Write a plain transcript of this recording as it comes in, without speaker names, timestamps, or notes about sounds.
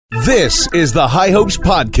This is the High Hopes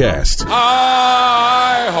Podcast.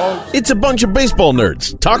 High Hopes. It's a bunch of baseball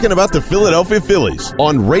nerds talking about the Philadelphia Phillies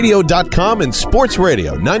on radio.com and Sports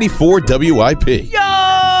Radio 94 WIP.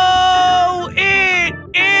 Yo, it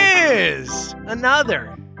is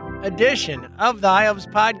another edition of the High Hopes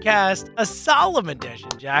Podcast, a solemn edition,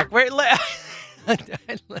 Jack. Oh,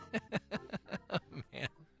 man.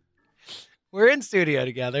 We're in studio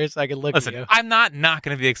together, so I can look at you. I'm not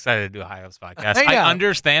going to be excited to do a High Hopes podcast. I know. I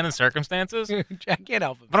understand the circumstances. Jack can't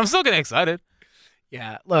help it. But I'm still getting excited.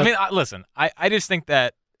 Yeah, look. I mean, listen, I just think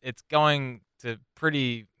that it's going to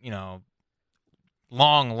pretty,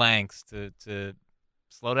 long lengths to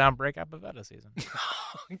slow down breakout Pivetta season.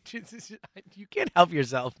 You can't help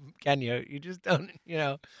yourself, can you? You just don't,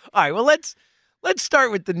 All right, well, let's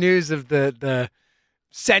start with the news of the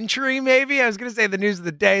century, maybe. I was going to say the news of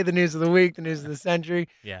the day, the news of the week, the news of the century.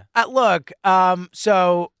 Yeah.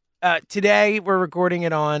 So today we're recording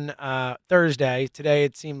it on Thursday. Today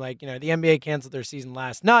it seemed like, the NBA canceled their season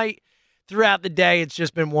last night. Throughout the day, it's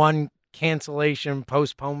just been one cancellation,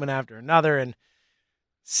 postponement after another, and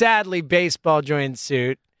sadly, baseball joined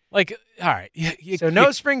suit. Like, all right.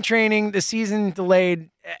 No spring training. The season delayed.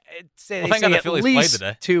 Thank God the Phillies played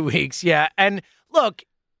today. 2 weeks. Yeah. And look,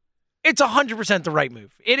 it's 100% the right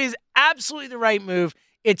move. It is absolutely the right move.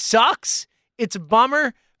 It sucks. It's a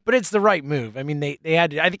bummer, but it's the right move. I mean, they had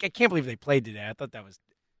to. I can't believe they played today. I thought that was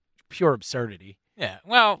pure absurdity. Yeah.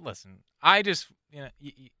 Well, listen, I just, you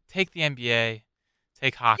take the NBA,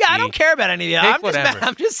 take hockey. Yeah, I don't care about any of that.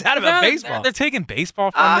 I'm just sad about baseball. They're taking baseball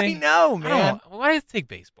from me. I know, man. Why do you take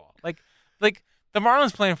baseball? Like the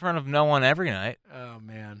Marlins play in front of no one every night. Oh,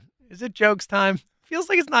 man. Is it jokes time? Feels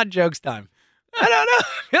like it's not jokes time. I don't know.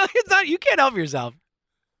 I feel like it's not. You can't help yourself.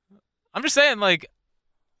 I'm just saying,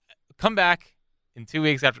 come back in 2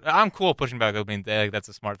 weeks after. I'm cool pushing back opening day. That's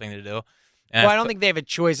a smart thing to do. And I don't think they have a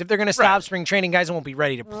choice. If they're going to stop spring training, guys won't be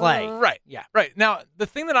ready to play. Right. Yeah. Right. Now, the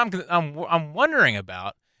thing that I'm wondering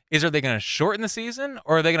about is, are they going to shorten the season,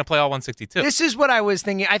 or are they going to play all 162? This is what I was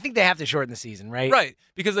thinking. I think they have to shorten the season, right? Right.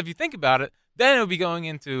 Because if you think about it, then it would be going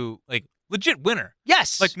into legit winter.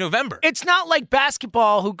 Yes. Like November. It's not like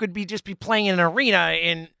basketball, who could just be playing in an arena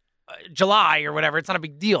in July or whatever. It's not a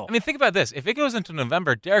big deal. I mean, think about this. If it goes into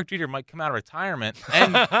November, Derek Jeter might come out of retirement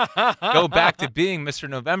and go back to being Mr.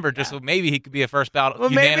 November, just so maybe he could be a first ballot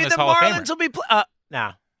unanimous Hall of Famer. Maybe the Marlins will be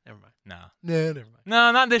no, never mind. No, never mind.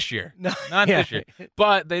 No, not this year. No, not this year.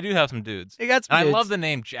 But they do have some dudes. They got some and dudes. I love the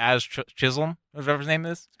name Jazz Chisholm, whatever his name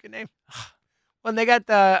is. It's a good name. Well, they got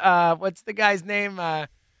the what's the guy's name?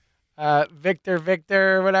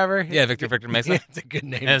 Victor, whatever. Yeah, Victor Mesa. Yeah, it's a good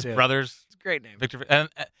name. And his brothers. It's a great name. Victor. And,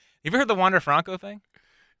 have you ever heard the Wander Franco thing?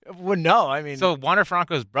 Well, no. I mean, so Wander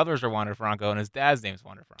Franco's brothers are Wander Franco, and his dad's name is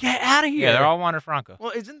Wander Franco. Get out of here. Yeah, they're all Wander Franco.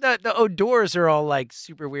 Well, isn't the Odors are all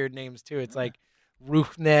super weird names too? It's like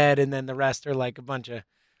Ruchned, and then the rest are a bunch of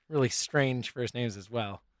really strange first names as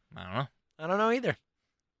well. I don't know either.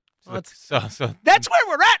 So that's where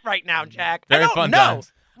we're at right now, Jack. Very I don't fun know.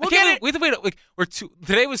 times. We'll get it. Wait.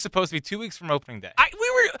 Today was supposed to be 2 weeks from opening day.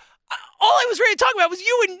 All I was ready to talk about was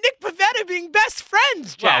you and Nick Pivetta being best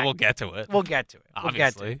friends, Jack. Well, we'll get to it.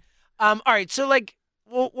 Obviously. All right, so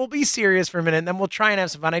we'll be serious for a minute, and then we'll try and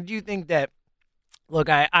have some fun. I do think that, look,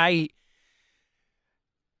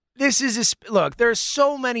 there's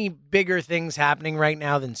so many bigger things happening right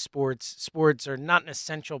now than sports. Sports are not an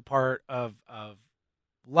essential part of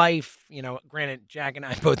life. Granted, Jack and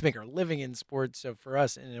I both make our living in sports, so for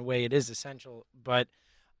us, in a way, it is essential. But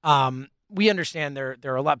we understand there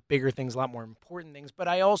are a lot bigger things, a lot more important things. But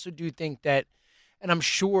I also do think that, and I'm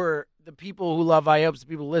sure the people who love IOPS, the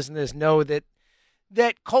people who listen to this, know that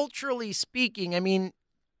culturally speaking, I mean,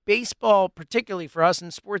 baseball, particularly for us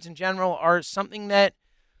and sports in general, are something that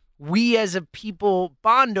we as a people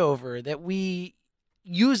bond over, that we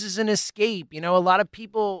use as an escape. A lot of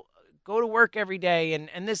people go to work every day and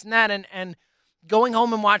this and that, and going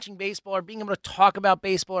home and watching baseball or being able to talk about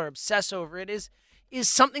baseball or obsess over it is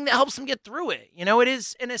something that helps them get through it. It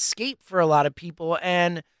is an escape for a lot of people,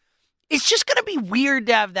 and it's just going to be weird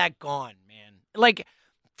to have that gone, man.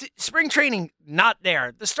 Spring training, not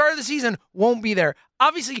there. The start of the season won't be there.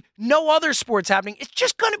 Obviously, no other sports happening. It's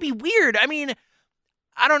just going to be weird. I mean,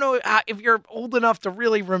 I don't know if you're old enough to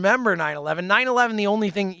really remember 9/11. 9/11, the only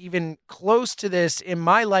thing even close to this in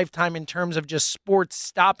my lifetime in terms of just sports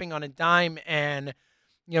stopping on a dime and,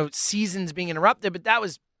 seasons being interrupted. But that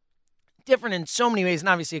was different in so many ways, and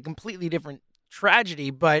obviously a completely different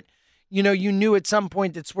tragedy. But, you knew at some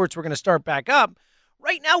point that sports were going to start back up.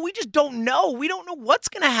 Right now, we just don't know. We don't know what's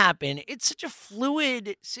going to happen. It's such a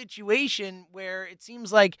fluid situation where it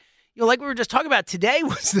seems like, like we were just talking about today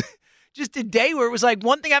was just a day where it was like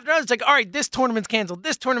one thing after another. It's like, all right, this tournament's canceled.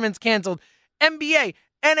 This tournament's canceled. NBA,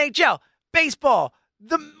 NHL, baseball.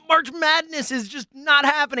 The March Madness is just not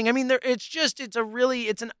happening. I mean,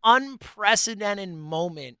 it's an unprecedented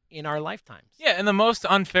moment in our lifetimes. Yeah, and the most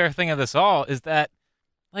unfair thing of this all is that,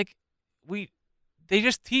 like, they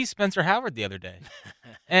just teased Spencer Howard the other day.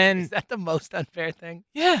 And is that the most unfair thing?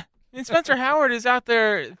 Yeah. And Spencer Howard is out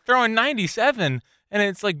there throwing 97, and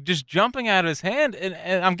it's like just jumping out of his hand.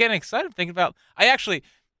 And I'm getting excited thinking about. I'm just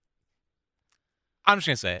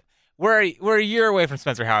gonna say it. We're a year away from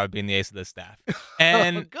Spencer Howard being the ace of this staff.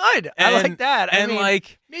 And good. I like that. I mean,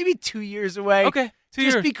 like maybe 2 years away. Okay, 2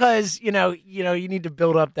 years. Just because, you need to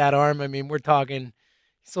build up that arm. I mean, we're talking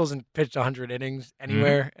he still hasn't pitched 100 innings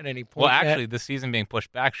anywhere at any point. Well, actually, yet. the season being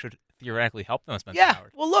pushed back should theoretically help them with Spencer Yeah.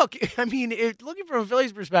 Howard. Well, look, I mean, looking from a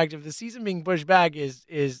Phillies perspective, the season being pushed back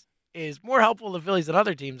is more helpful to the Phillies than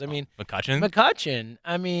other teams. I mean, McCutchen.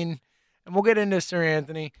 I mean, and we'll get into Sir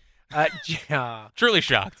Anthony. Yeah. Truly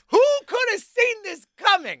shocked. Who could have seen this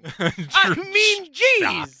coming? I mean, geez.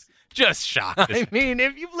 Shocked. Just shocked. I mean,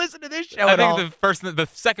 if you've listened to this show I at all, think the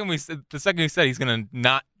second we said he's going to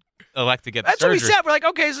not elect to get that's the surgery. what we said. We're like,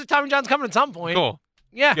 okay, so Tommy John's coming at some point. Cool.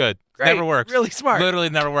 Yeah. Good. Great. Never works. Really smart. Literally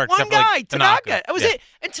never works. One guy, like Tanaka. That was Yeah. it.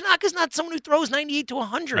 And Tanaka's not someone who throws 98 to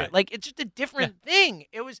 100. Right. Like, it's just a different thing.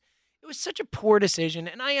 It was such a poor decision.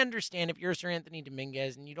 And I understand if you're Sir Anthony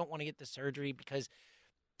Dominguez and you don't want to get the surgery because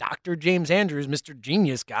Dr. James Andrews, Mr.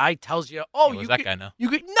 Genius guy, tells you, What does that guy know? You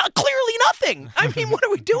could clearly nothing. I mean, what are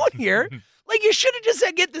we doing here? Like, you should have just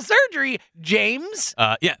said get the surgery, James.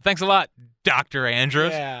 Yeah, thanks a lot, Dr.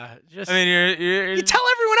 Andrews. Yeah, I mean, you tell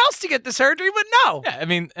everyone else to get the surgery, but no. Yeah, I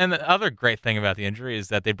mean, and the other great thing about the injury is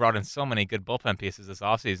that they brought in so many good bullpen pieces this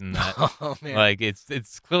offseason that, like,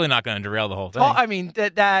 it's clearly not going to derail the whole thing. I mean,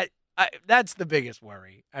 that's the biggest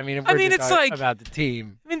worry. I mean, if we're just it's talking like about the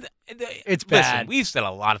team, I mean, it's listen, bad. We've said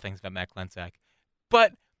a lot of things about Matt Klentak,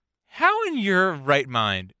 but how in your right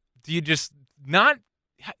mind do you just not?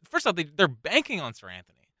 First off, they're banking on Sir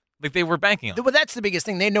Anthony. Like they were banking on. Well, that's the biggest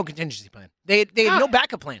thing. They had no contingency plan. They had no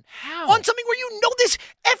backup plan. How? On something where you know this,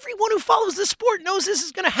 everyone who follows the sport knows this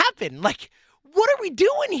is going to happen. Like, what are we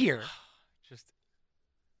doing here? Just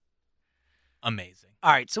amazing.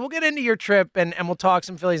 All right, so we'll get into your trip and we'll talk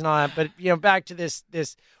some Phillies and all that. But back to this.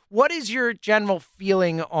 What is your general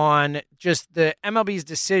feeling on just the MLB's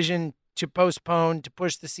decision to postpone, to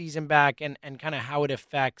push the season back, and kind of how it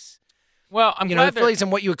affects? Well, I'm glad the Phillies and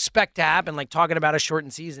what you expect to happen, like talking about a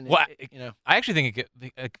shortened season. Well, I actually think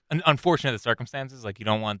unfortunate the circumstances. Like you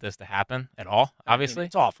don't want this to happen at all. Obviously, I mean,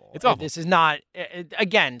 it's awful. It's awful. This is not.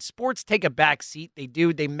 Again, sports take a back seat. They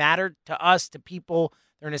do. They matter to us, to people.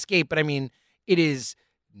 They're an escape. But I mean, it is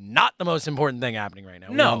not the most important thing happening right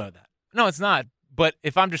now. We all know that. No, it's not. But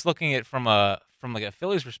if I'm just looking at it from like a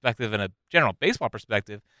Phillies perspective and a general baseball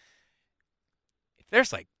perspective, if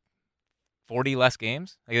there's like 40 less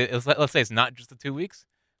games, like let's say it's not just the 2 weeks,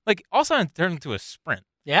 like all of a sudden it turns into a sprint.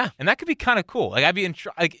 Yeah, and that could be kind of cool. Like I'd be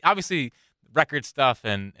like obviously record stuff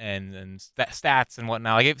and stats and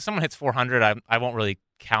whatnot. Like if someone hits 400, I won't really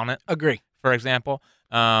count it. Agree. For example,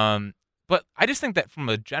 but I just think that from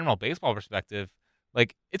a general baseball perspective,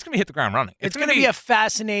 like it's gonna be hit the ground running. It's gonna be a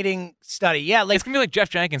fascinating study. Yeah, like it's gonna be like Jeff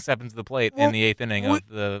Jenkins stepping to the plate in the 8th inning of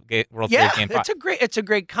the World Series Game 5. It's a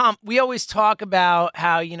great comp. We always talk about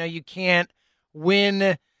how you can't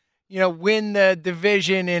win the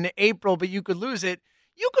division in April, but you could lose it.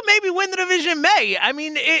 You could maybe win the division in May. I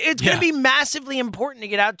mean, it's going to be massively important to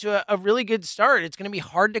get out to a really good start. It's going to be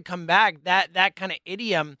hard to come back. That kind of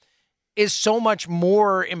idiom is so much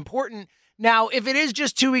more important. Now, if it is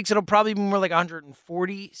just 2 weeks, it'll probably be more like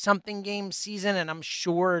 140-something game season, and I'm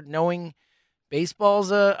sure knowing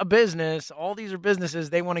baseball's a business, all these are businesses,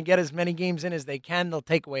 they want to get as many games in as they can. They'll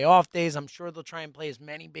take away off days. I'm sure they'll try and play as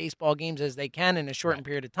many baseball games as they can in a shortened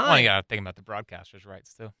period of time. Well, you got to think about the broadcasters'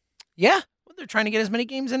 rights, too. Yeah, well, they're trying to get as many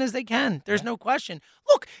games in as they can. There's no question.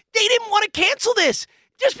 Look, they didn't want to cancel this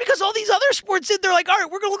just because all these other sports did. They're like, all right,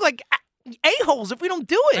 we're going to look like a-holes if we don't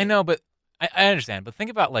do it. I know, but I understand. But think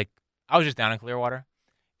about, like, I was just down in Clearwater.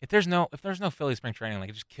 If there's no Philly spring training, like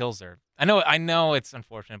it just kills their. I know it's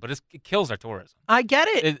unfortunate, but it kills their tourism. I get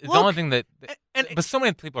it. It's the only thing but so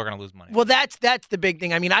many people are going to lose money. Well, that's the big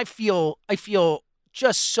thing. I mean, I feel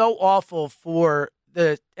just so awful for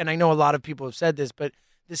and I know a lot of people have said this, but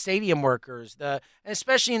the stadium workers, and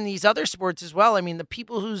especially in these other sports as well. I mean, the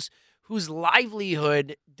people whose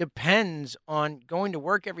livelihood depends on going to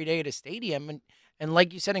work every day at a stadium. And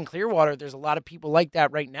like you said, in Clearwater, there's a lot of people like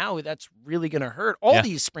that right now. That's really going to hurt all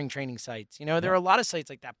these spring training sites. There are a lot of sites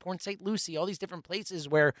like that. Port St. Lucie, all these different places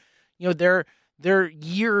where, they're their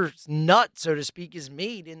year's nut, so to speak, is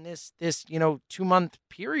made in this 2-month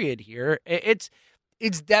period here. It's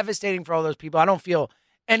devastating for all those people. I don't feel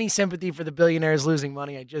any sympathy for the billionaires losing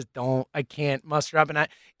money. I just don't. I can't muster up. And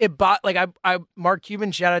Mark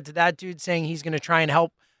Cuban, shout out to that dude, saying he's going to try and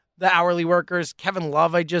help the hourly workers. Kevin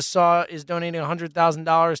Love, I just saw, is donating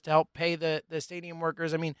 $100,000 to help pay the stadium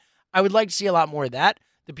workers. I mean, I would like to see a lot more of that.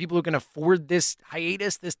 The people who can afford this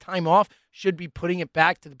hiatus, this time off, should be putting it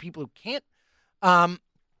back to the people who can't. I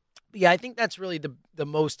think that's really the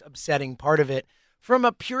most upsetting part of it. From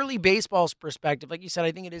a purely baseball's perspective, like you said,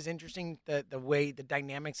 I think it is interesting the way, the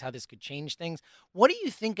dynamics, how this could change things. What do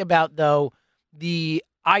you think about, though, the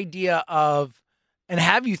idea of, and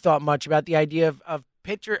have you thought much about the idea of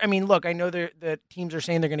pitcher? I mean, look, I know the teams are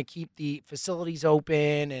saying they're going to keep the facilities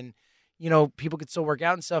open and, people could still work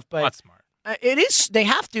out and stuff, but that's smart. It is. They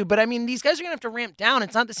have to, but I mean, these guys are going to have to ramp down.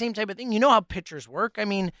 It's not the same type of thing. You know how pitchers work. I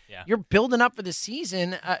mean, You're building up for the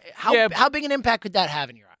season. How big an impact could that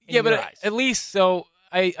have in your eyes? At least, so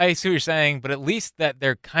I see what you're saying, but at least that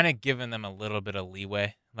they're kind of giving them a little bit of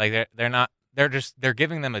leeway. Like they're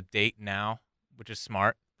giving them a date now, which is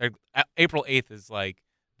smart. April 8th is like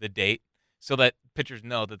the date, so that pitchers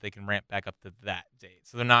know that they can ramp back up to that date.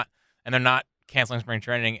 So they're not canceling spring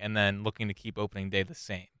training and then looking to keep opening day the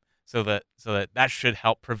same. So that should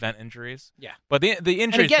help prevent injuries. Yeah. But the injury,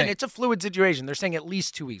 and again, it's a fluid situation. They're saying at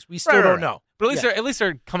least 2 weeks. We still don't know. But at least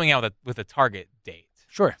they're coming out with a target date.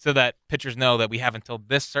 Sure. So that pitchers know that we have until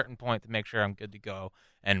this certain point to make sure I'm good to go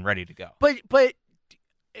and ready to go. But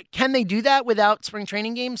can they do that without spring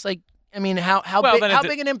training games? Like, I mean, how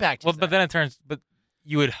big an impact? Well, but then it turns. But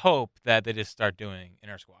you would hope that they just start doing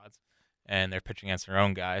inter squads, and they're pitching against their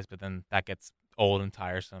own guys. But then that gets old and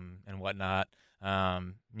tiresome and whatnot.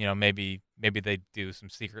 Maybe they do some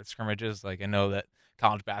secret scrimmages. Like I know that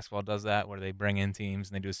college basketball does that, where they bring in teams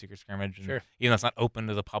and they do a secret scrimmage. And sure. Even though it's not open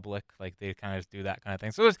to the public, like they kind of just do that kind of thing.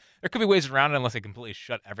 So there could be ways around it unless they completely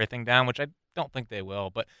shut everything down, which I don't think they will.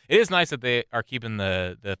 But it is nice that they are keeping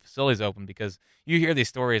the facilities open, because you hear these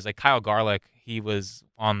stories like Kyle Garlick. He was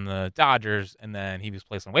on the Dodgers and then he was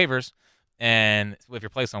placed on waivers. And if you're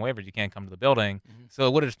placed on waivers, you can't come to the building. Mm-hmm. So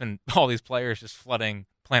it would have just been all these players just flooding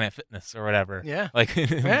Planet Fitness or whatever,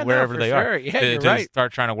 wherever they are, to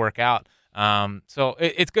start trying to work out. So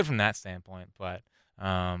it's good from that standpoint. But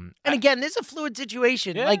and again, this is a fluid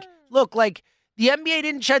situation. Yeah. Like, look, like the NBA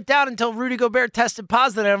didn't shut down until Rudy Gobert tested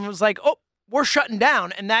positive and was like, oh, we're shutting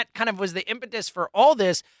down. And that kind of was the impetus for all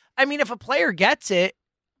this. I mean, if a player gets it,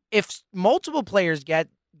 if multiple players get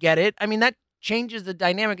it, I mean, that changes the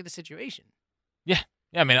dynamic of the situation. Yeah.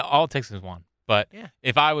 I mean, all it takes is one. But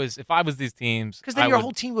if I was these teams, because then your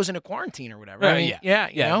whole team was in a quarantine or whatever. I mean,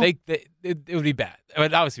 it would be bad. It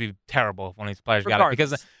would obviously be terrible if one of these players got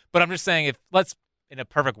it. But I'm just saying, in a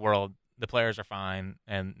perfect world, the players are fine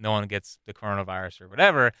and no one gets the coronavirus or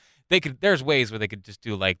whatever. There's ways where they could just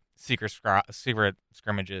do like secret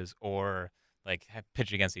scrimmages or like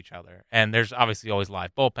pitch against each other. And there's obviously always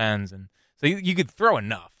live bullpens, and so you could throw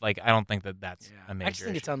enough. Like I don't think that's a major. I just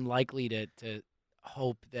think it's unlikely to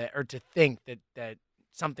hope that, or to think that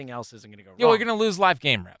something else isn't going to go wrong. Yeah, we're going to lose live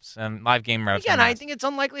game reps, and live game reps. Again, I think it's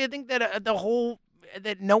unlikely. I think that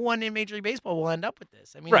that no one in Major League Baseball will end up with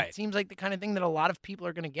this. I mean, It seems like the kind of thing that a lot of people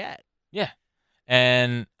are going to get. Yeah,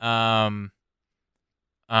 and I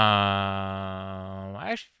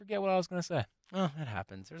actually forget what I was going to say. Oh, that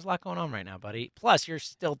happens. There's a lot going on right now, buddy. Plus, you're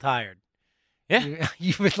still tired. Yeah,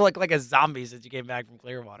 you look like a zombie since you came back from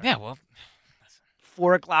Clearwater. Yeah, well.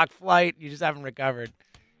 4:00 flight. You just haven't recovered.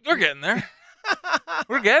 We're getting there.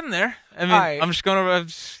 We're getting there. I mean, I'm just going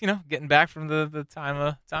to, getting back from the time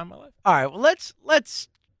of my life. All right. Well, let's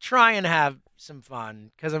try and have some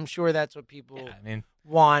fun, because I'm sure that's what people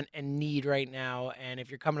want and need right now. And if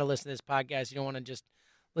you're coming to listen to this podcast, you don't want to just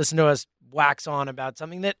listen to us wax on about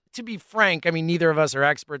something that, to be frank, I mean, neither of us are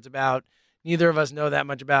experts about. Neither of us know that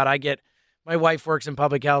much about. My wife works in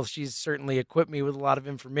public health. She's certainly equipped me with a lot of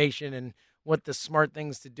information and what the smart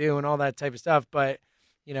things to do and all that type of stuff. But,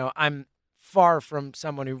 I'm far from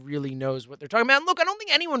someone who really knows what they're talking about. And look, I don't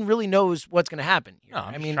think anyone really knows what's going to happen here. No,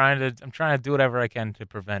 I'm trying to do whatever I can to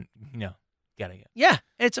prevent, getting it. Yeah,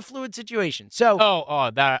 it's a fluid situation. So,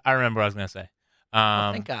 that I remember what I was going to say.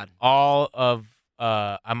 Thank God.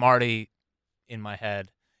 I'm already in my head.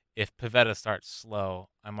 If Pivetta starts slow,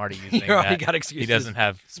 I'm already using got excuses. He doesn't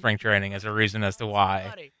have spring training as a reason as to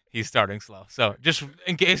why he's starting slow. So just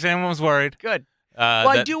in case anyone was worried. Good.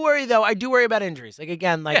 I do worry, though. I do worry about injuries. Like,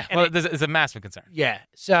 again, it's a massive concern. Yeah.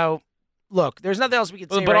 So, look, there's nothing else we can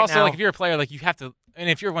say But right also, now. like, if you're a player, like, you have to, and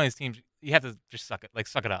if you're one of these teams, you have to just suck it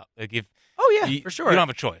up. Like, for sure. You don't have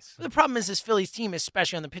a choice. The problem is this Phillies team,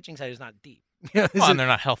 especially on the pitching side, is not deep. You know, Well, and they're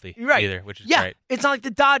not healthy either, which is great. It's not like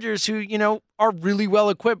the Dodgers who, are really well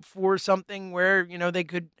equipped for something where, they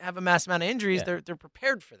could have a mass amount of injuries. Yeah. They're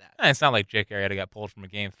prepared for that. And it's not like Jake Arrieta got pulled from a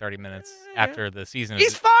game 30 minutes after the season.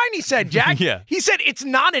 He's fine, he said, Jack. Yeah. He said it's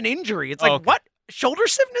not an injury. It's like, what? Shoulder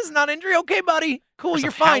stiffness is not an injury? Okay, buddy. Cool,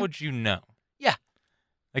 you're fine. How would you know? Yeah.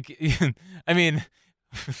 Like, I mean,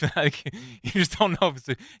 like, you just don't know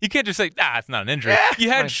if you can't just say, it's not an injury. Yeah, you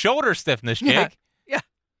had shoulder stiffness, Jake.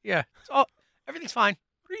 Yeah. Everything's fine.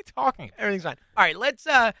 What are you talking about? Everything's fine. All right, let's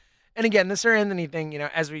and again, the Sir Anthony thing,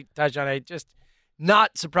 as we touched on it, just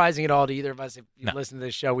not surprising at all to either of us. If you listen to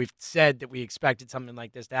this show, we've said that we expected something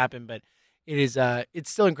like this to happen, but it's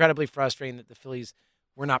still incredibly frustrating that the Phillies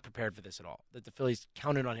were not prepared for this at all. That the Phillies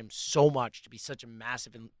counted on him so much to be such a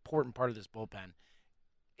massive and important part of this bullpen.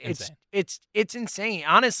 It's insane.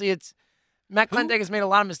 Honestly, Matt Klentak has made a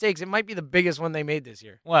lot of mistakes. It might be the biggest one they made this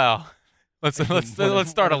year. Well, let's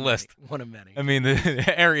start a list. One of many. I mean, the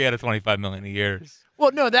Arrieta $25 million a year.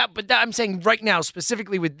 Well, no, but I'm saying right now,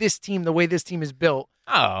 specifically with this team, the way this team is built.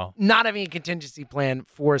 Oh, not having a contingency plan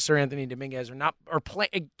for Sir Anthony Dominguez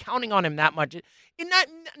counting on him that much,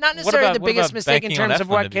 not necessarily the biggest mistake in terms of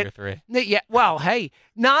what. Yeah, well, hey,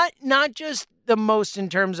 not just the most in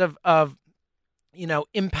terms of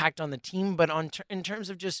impact on the team, but in terms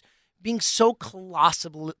of just being so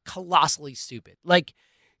colossally stupid. Like,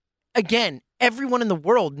 again, everyone in the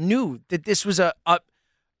world knew that this was a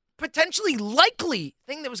potentially likely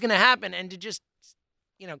thing that was going to happen, and to just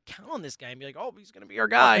count on this guy and be like, oh, he's going to be our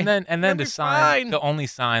guy. And then to only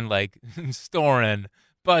sign like Storin,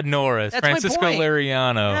 Bud Norris, Francisco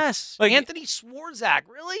Liriano. Yes. Like, Anthony Swarzak,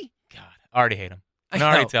 really? God, I already hate him. I can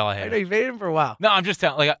already tell I hate him. I know you've hated him for a while. No, I'm just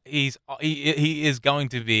telling. Like, he is going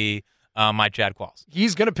to be my Chad Qualls.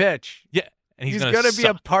 He's going to pitch. Yeah. And he's going to be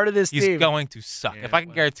a part of this team. He's going to suck. If I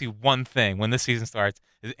can guarantee one thing when this season starts,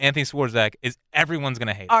 is Anthony Swarzak is everyone's going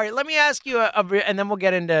to hate him. All right, let me ask you, and then we'll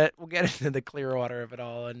get into the clear order of it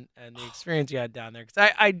all and the experience you had down there.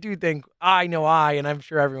 Because I do think and I'm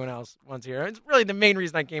sure everyone else wants to hear. It's really the main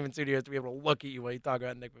reason I came in studio is to be able to look at you while you talk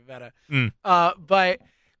about Nick Pivetta. But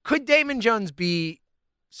could Damon Jones be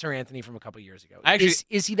Sir Anthony from a couple years ago? Actually,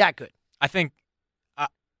 is he that good? I think.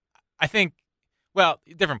 Well,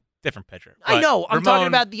 different pitcher. I know. I'm talking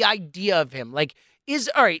about the idea of him. Like,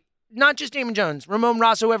 all right, not just Damon Jones, Ramon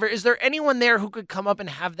Rosso, whoever. Is there anyone there who could come up and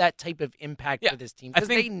have that type of impact for this team? Because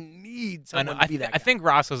they need someone to be that guy. I think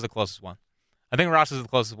Rosso's the closest one. I think Damon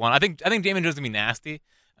Jones is going to be nasty,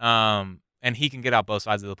 and he can get out both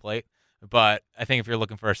sides of the plate. But I think if you're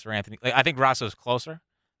looking for a Sir Anthony, I think Rosso's closer.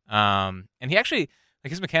 And he actually,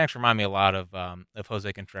 his mechanics remind me a lot of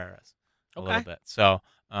Jose Contreras a little bit. So.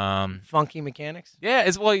 Funky mechanics. Yeah,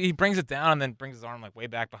 he brings it down and then brings his arm like way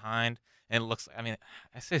back behind, and it looks. I mean,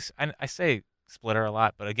 I say splitter a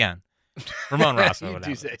lot, but again, Ramon Rosso would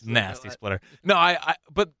have nasty splitter. No,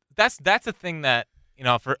 but that's the thing that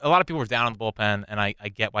for a lot of people were down on the bullpen, and I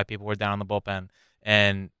get why people were down on the bullpen,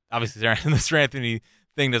 and obviously the Sir Anthony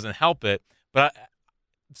thing doesn't help it. But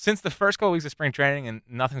since the first couple of weeks of spring training, and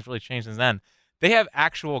nothing's really changed since then, they have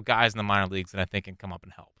actual guys in the minor leagues that I think can come up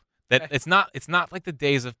and help. That it's not like the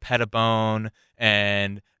days of Pettibone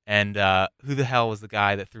and who the hell was the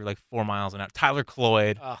guy that threw like 4 miles an hour? Tyler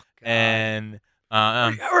Cloyd. Oh, God. And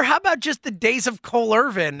or how about just the days of Cole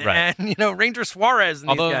Irvin and Ranger Suarez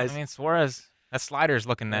and these guys? I mean, Suarez, that slider is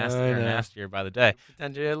looking nastier and nastier by the day.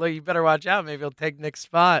 Look, you better watch out. Maybe he'll take Nick's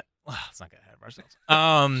spot. Well, let's not get ahead of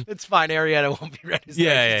ourselves. It's fine. Arrieta won't be ready.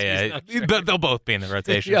 Yeah. They'll both be in the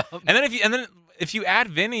rotation. Yep. And then if you add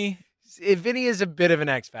Vinny. Vinny is a bit of an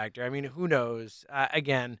X factor. I mean, who knows?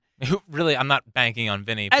 Again, really, I'm not banking on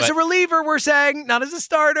Vinny as a reliever. We're saying not as a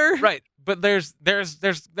starter, right? But there's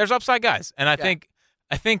upside guys, and I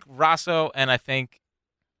think Rosso and I think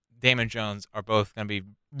Damon Jones are both going to be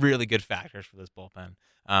really good factors for this bullpen.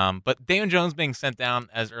 But Damon Jones being sent down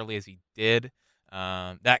as early as he did,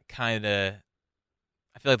 that kind of,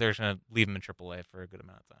 I feel like they're going to leave him in AAA for a good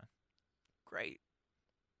amount of time. Great.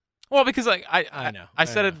 Well, because I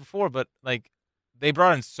said it before, but they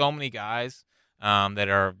brought in so many guys that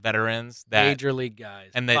are veterans, that major league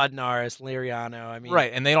guys, and Bud Norris, Liriano. I mean,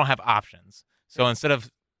 right, and they don't have options. So instead of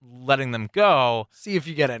letting them go, see if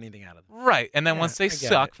you get anything out of them. Right, and then once they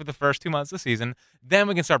suck for the first 2 months of the season, then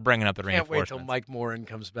we can start bringing up the reinforcements. Can't wait till Mike Morin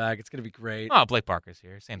comes back. It's gonna be great. Oh, Blake Parker's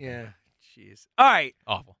here. Same thing. Yeah, jeez. All right,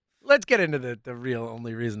 awful. Let's get into the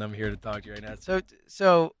only reason I'm here to talk to you right now.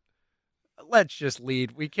 So. Let's just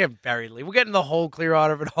lead. We can't bury lead. We'll get into the whole clear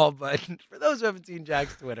order of it all, but for those who haven't seen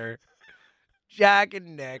Jack's Twitter, Jack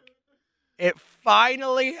and Nick, it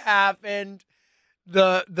finally happened.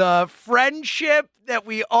 The friendship that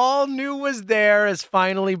we all knew was there has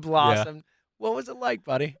finally blossomed. What was it like,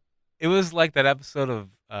 buddy? It was like that episode of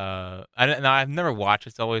I've never watched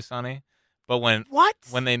It's Always Sunny, but when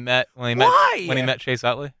they met Chase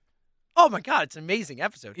Utley. Oh my God, it's an amazing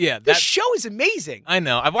episode. Yeah, this show is amazing. I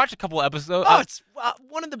know. I've watched a couple episodes. Oh, it's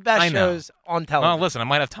one of the best shows on television. Well, listen, I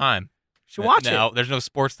might have time. Should watch it. No, there's no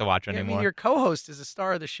sports to watch anymore. I mean, your co-host is a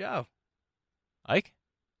star of the show. Ike?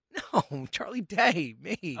 No, Charlie Day,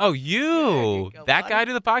 me. Oh, you. Yeah, that guy I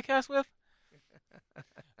do the podcast with?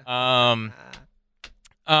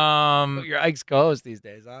 You're Ike's co-host these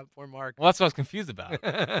days, huh? Poor Mark. Well, that's what I was confused about.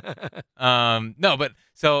 No, but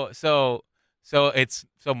so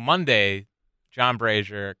Monday, John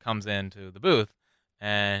Brazier comes into the booth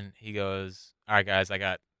and he goes, "All right, guys, I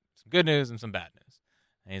got some good news and some bad news."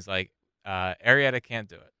 And he's like, "Arrieta can't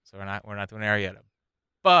do it, so we're not doing Arrieta,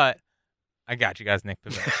 but I got you guys, Nick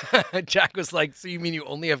Pivetta." Jack was like, "So you mean you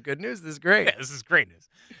only have good news? This is great." Yeah, this is great news.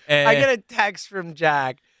 And I get a text from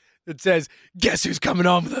Jack that says, "Guess who's coming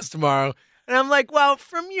on with us tomorrow?" And I'm like, "Well,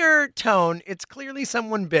 from your tone, it's clearly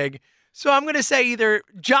someone big. So I'm going to say either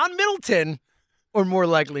John Middleton or more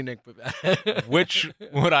likely Nick Pivetta." Which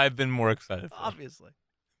would I have been more excited for? Obviously.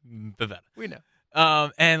 Pivetta. We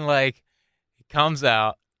know. And like he comes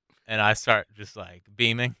out and I start just like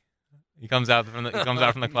beaming. He comes out from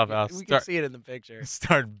the clubhouse. We can see it in the picture.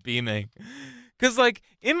 Start beaming. Cuz like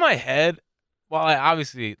in my head, while I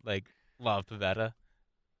obviously like love Pivetta,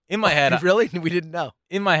 in my head really? We didn't know.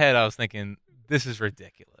 In my head I was thinking, this is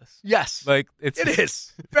ridiculous. Yes. Like it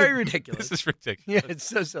is. Very ridiculous. This is ridiculous. Yeah, it's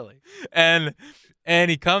so silly. And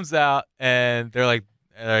he comes out and they're like,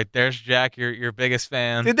 "There's Jack, your biggest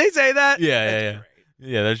fan." Did they say that? Yeah.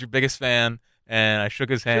 Yeah, there's your biggest fan. And I shook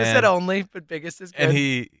his hand. Just said only, but biggest is good. And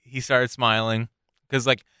he started smiling because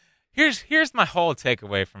like here's my whole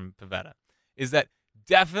takeaway from Pivetta is that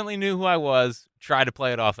definitely knew who I was, tried to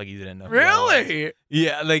play it off like he didn't know who I was. Really?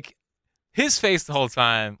 Yeah, like his face the whole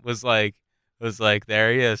time was like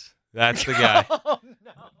there he is. That's the guy. Oh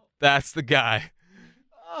no. That's the guy.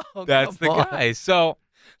 Oh, that's the guy. So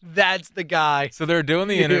that's the guy. So they were doing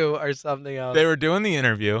the interview or something else. They were doing the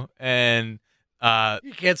interview and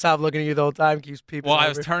you can't stop looking at you the whole time. Keeps people. Well, over. I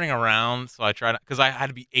was turning around, so I tried because I had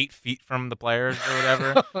to be 8 feet from the players or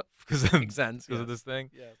whatever because of this thing.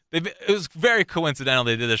 Yeah. It was very coincidental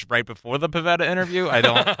they did this right before the Pivetta interview. I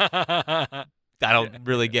don't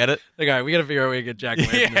really get it. Like, all right, we got to figure out a way to get Jack away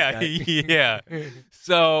from this guy. Yeah.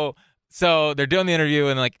 So they're doing the interview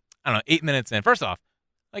and like I don't know, 8 minutes in. First off,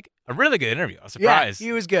 like a really good interview. I was surprised. Yeah,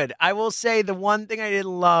 he was good. I will say the one thing I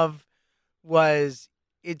didn't love was.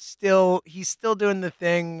 He's still doing the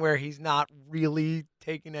thing where he's not really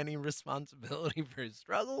taking any responsibility for his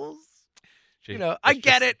struggles. I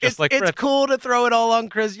get it. It's cool to throw it all on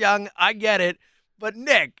Chris Young. I get it. But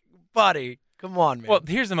Nick, buddy, come on, man. Well,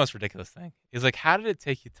 here's the most ridiculous thing. Is like, how did it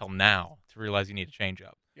take you till now to realize you need to change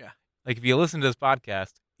up? Yeah. Like, if you listen to this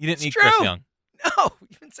podcast, you didn't need Chris Young. No,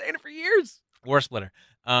 you've been saying it for years. War splitter.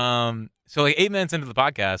 So like 8 minutes into the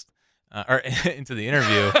podcast, or into the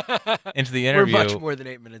interview. We're much more than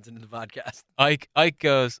 8 minutes into the podcast. Ike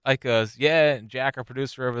goes, yeah, Jack, our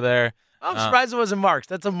producer over there. I'm surprised it wasn't Mark's.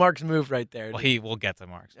 That's a Mark's move right there. Well, we'll get to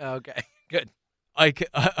Mark's. Okay, good.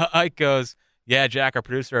 Ike goes, yeah, Jack, our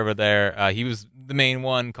producer over there. He was the main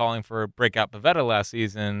one calling for breakout Pivetta last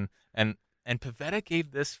season, and Pivetta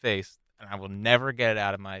gave this face, and I will never get it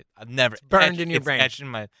out of my. I've never it's burned in your brain. Etched in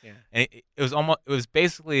my. Yeah. And it was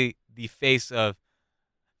basically the face of.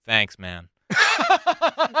 Thanks, man.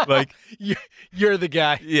 Like you're the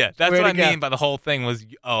guy. Yeah, that's what I mean by the whole thing was,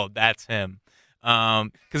 oh, that's him.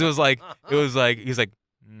 Because it was like he's like,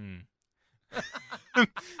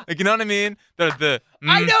 like you know what I mean? The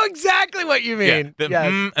I know exactly what you mean.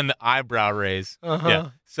 Yeah, and the eyebrow raise. Yeah.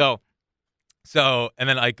 So and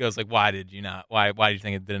then Ike goes like, why did you not? Why do you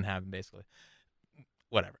think it didn't happen? Basically,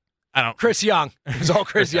 whatever. I don't. Chris Young. It was all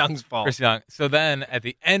Chris Young's fault. Chris Young. So then at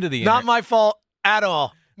the end of the not my fault at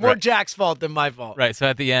all. More Jack's fault than my fault. Right. So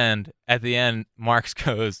at the end, Marks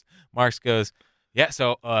goes, yeah.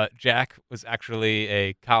 So Jack was actually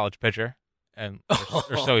a college pitcher, and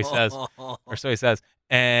or so he says,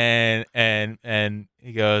 and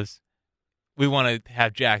he goes, we want to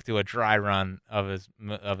have Jack do a dry run of his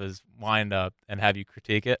windup and have you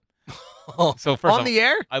critique it. So first on the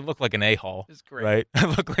air, I look like an a-hole. It's great. Right? I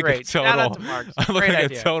look like a total. Shout out to Marks. I look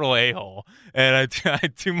like a total a-hole, and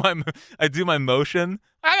I do my motion.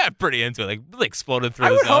 I got pretty into it. Like really exploded through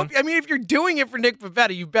the zone. Hope. I mean, if you're doing it for Nick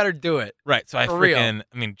Pivetta, you better do it. Right. So I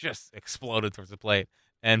just exploded towards the plate,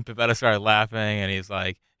 and Pivetta started laughing, and he's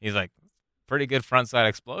like, pretty good front side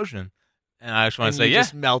explosion, and I just want to say,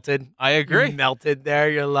 just melted. I agree. You melted there.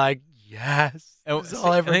 You're like, Yes. And, This is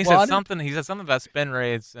all I ever and he wanted. said something about spin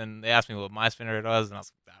rates, and they asked me what my spin rate was, and I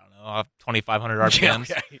was like, I don't know, I have 2,500 RPMs,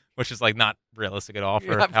 Yeah. which is like not realistic at all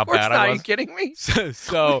for Yeah, how of course bad not. I Are was. you kidding me?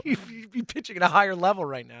 So You'd be pitching at a higher level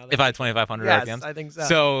right now. if I had 2,500 yes, RPMs, I think so.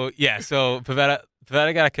 So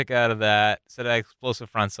Pivetta got a kick out of that. Said I had explosive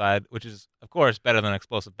front side, which is of course better than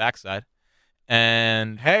explosive backside.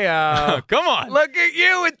 And Hey, come on, look at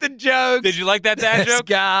you with the jokes. did you like that dad this joke?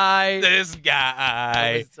 guy. This That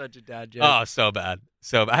guy. was such a dad joke. Oh, so bad.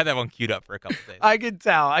 So I had that one queued up for a couple days. I could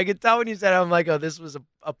tell. I could tell when you said it. I'm like, oh, this was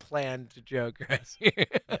a planned joke right here.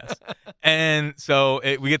 Yes. And so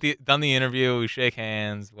we get done the interview. We shake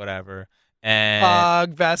hands, whatever. And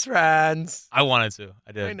Hug, best friends. I wanted to.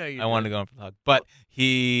 I did. I know you I wanted did. to go in for the hug. But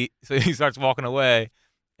he starts walking away,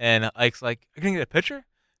 and Ike's like, "Are you gonna get a picture?"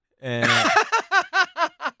 And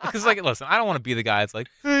because listen, I don't want to be the guy. It's like,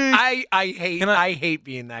 I hate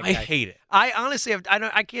being that guy. I hate it. I honestly I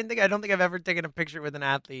don't think I've ever taken a picture with an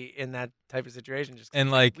athlete in that type of situation. Just 'cause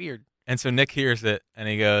And it's weird. And so Nick hears it, and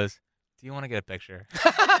he goes, "Do you want to get a picture?"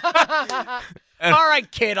 All right,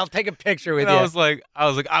 kid, I'll take a picture with And you. I was like,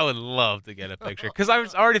 I would love to get a picture because I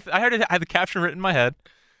had the caption written in my head,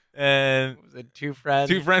 and Was it two friends?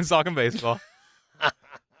 two friends talking baseball.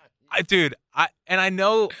 I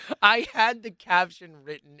know I had the caption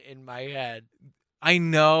written in my head. I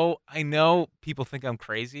know people think I'm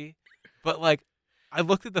crazy, but I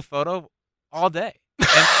looked at the photo all day.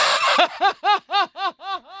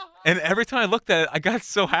 And every time I looked at it, I got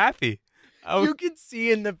so happy. You can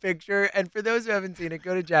see in the picture, and for those who haven't seen it,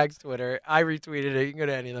 go to Jack's Twitter. I retweeted it. You can go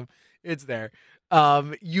to any of them. It's there.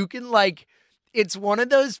 You can it's one of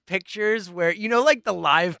those pictures where, the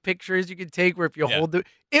live pictures you can take where if you hold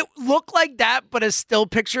it looked like that, but a still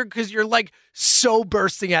picture because you're so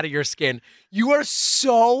bursting out of your skin. You are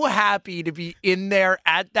so happy to be in there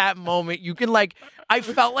at that moment. You can I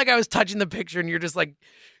felt like I was touching the picture and you're just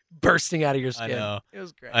bursting out of your skin. I know. It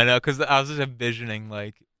was great. I know, because I was just envisioning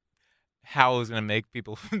how it was gonna make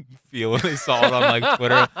people feel when they saw it on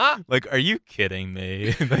Twitter. Are you kidding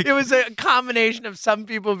me? It was a combination of some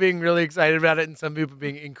people being really excited about it and some people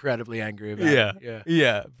being incredibly angry about it.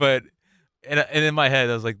 Yeah. But and in my head,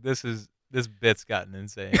 I was like, this bit's gotten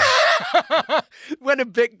insane, when a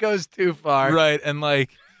bit goes too far, right? And when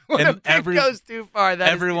a bit goes too far,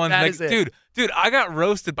 everyone's that is it. dude, I got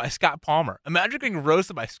roasted by Scott Palmer. Imagine getting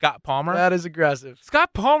roasted by Scott Palmer. That is aggressive.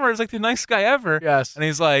 Scott Palmer is the nicest guy ever. Yes. And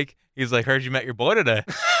he's like, heard you met your boy today.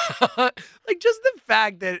 Just the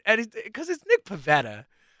fact that, because it's Nick Pivetta.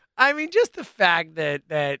 I mean, just the fact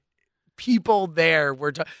that people there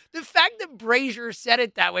were the fact that Brazier said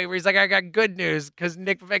it that way, where he's like, I got good news because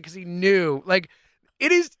Nick Pivetta, because he knew,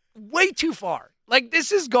 it is way too far.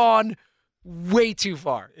 This has gone way too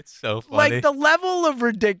far. It's so funny. The level of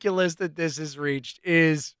ridiculous that this has reached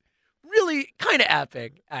is really kind of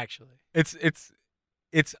epic, actually.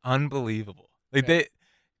 It's unbelievable.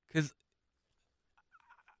 Because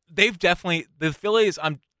they've definitely, the Phillies,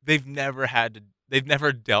 they've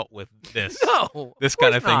never dealt with this this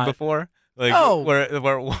kind of thing before. No. Where From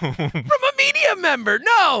a media member,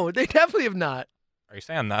 no, they definitely have not. Are you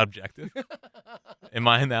saying I'm not objective in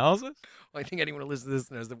my analysis? Well, I think anyone who listens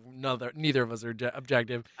to this knows that neither of us are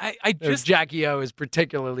objective. I just Jackie O is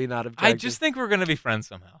particularly not objective. I just think we're gonna be friends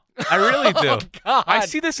somehow. I really do. Oh, God. I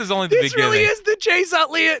see this as only the This beginning. really is the Chase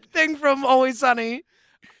Utley thing from Always Sunny.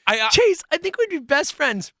 Chase, I think we'd be best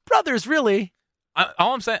friends, brothers. Really.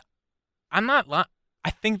 All I'm saying, I'm not lying. I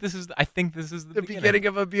think this is the beginning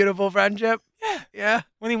of a beautiful friendship. Yeah.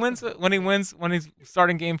 When he's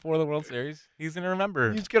starting Game 4 of the World Series, he's gonna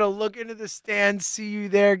remember. He's gonna look into the stands, see you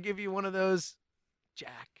there, give you one of those,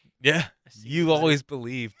 Jack. Yeah. You always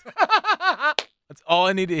believed. That's all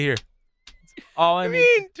I need to hear. That's all I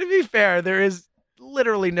need. To be fair, there is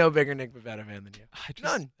literally no bigger Nick Pivetta fan than you.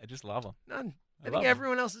 None. I just love him. None. I think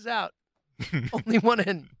everyone else is out. Only one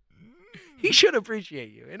in. He should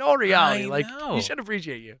appreciate you. In all reality, he should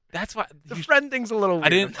appreciate you. That's why the friend thing's a little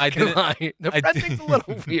weird. I didn't lie. The friend thing's a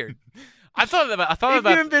little weird. I thought about if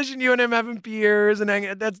you envision you and him having beers and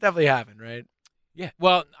hanging, that's definitely happened, right? Yeah.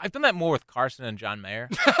 Well, I've done that more with Carson and John Mayer.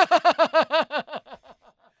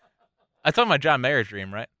 I told him my John Mayer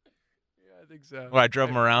dream, right? Yeah, I think so. Where I drove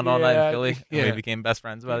him around all night in Philly, and we became best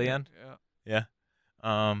friends by the end. Yeah.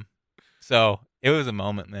 So it was a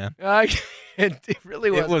moment, man. It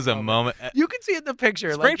really was. It was a moment. You can see it in the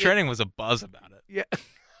picture. Spring training was a buzz about it. Yeah.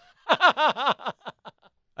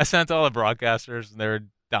 I sent all the broadcasters, and they were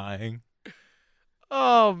dying.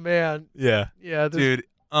 Oh, man. Yeah. Yeah. Dude,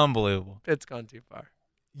 unbelievable. It's gone too far.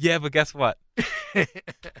 Yeah, but guess what? We're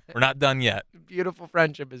not done yet. Beautiful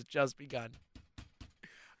friendship has just begun.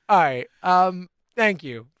 All right. Thank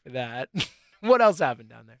you for that. What else happened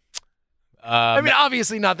down there? I mean,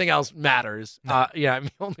 obviously nothing else matters. No. Yeah, I mean,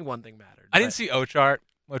 only one thing mattered. I didn't see Ochart,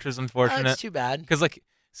 which was unfortunate. That's too bad. Because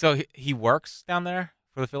so he works down there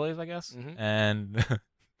for the Phillies, I guess, and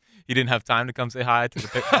he didn't have time to come say hi to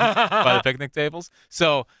the by the picnic tables.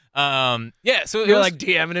 So yeah, so you're like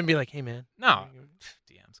DMing him and be like, "Hey man." No,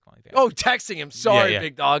 DM's calling. Oh, texting him. Sorry,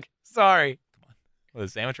 big dog. Sorry. Come on. With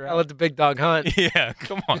a sandwich wrap? I let the big dog hunt. Yeah,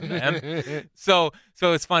 come on, man. So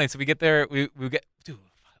it's funny. So we get there. We get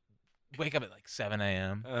wake up at like 7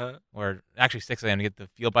 a.m. Or actually 6 a.m. to get to the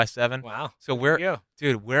field by 7. Wow. So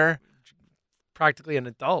we're practically an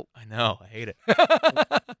adult. I know. I hate it.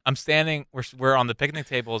 I'm standing. We're on the picnic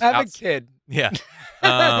tables. Have a kid. Yeah.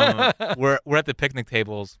 We're at the picnic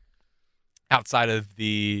tables outside of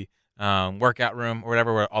the workout room or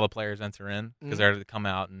whatever, where all the players enter in because they're to come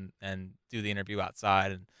out and do the interview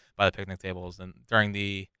outside and by the picnic tables. And during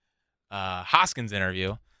the Hoskins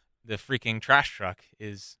interview, the freaking trash truck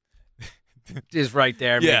is right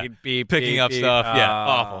there. Yeah, making beep, picking beep, up beep. stuff. Yeah,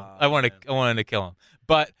 awful. I wanted man. to kill him.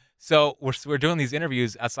 But so we're doing these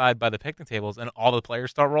interviews outside by the picnic tables, and all the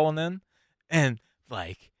players start rolling in, and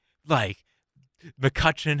like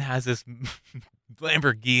McCutcheon has this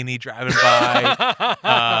Lamborghini driving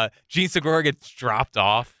by. Gene Segura gets dropped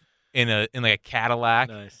off in like a Cadillac,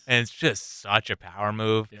 Nice. and it's just such a power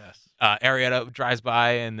move. Yes. Arrieta drives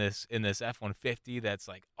by in this F-150 that's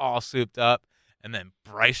like all souped up, and then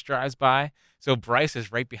Bryce drives by. So Bryce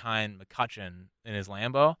is right behind McCutcheon in his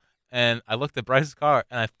Lambo, and I looked at Bryce's car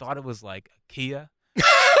and I thought it was like a Kia.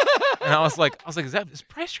 And I was like, is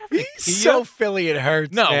Bryce driving a Kia? He's so Philly it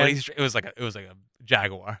hurts. No, man. but it was like a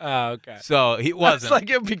Jaguar. Oh, okay. So he wasn't. It's like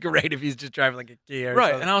it would be great if he's just driving like a Kia. Or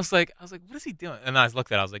Right. something. And I was like, what is he doing? And I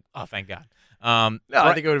looked at it, I was like, oh, thank God. No,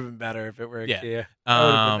 I think it would have been better if it were a Kia.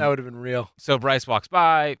 That would have been real. So Bryce walks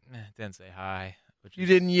by, didn't say hi. You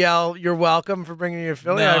didn't yell, "You're welcome" for bringing your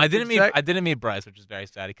Philly. No, I didn't meet Bryce, which is very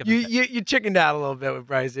sad. He kept You chickened out a little bit with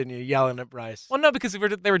Bryce, didn't you? Yelling at Bryce. Well, no, because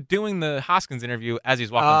they were doing the Hoskins interview as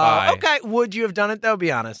he's walking by. Okay, would you have done it though?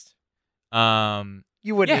 Be honest.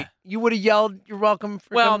 You would. Yeah. You would have yelled, "You're welcome."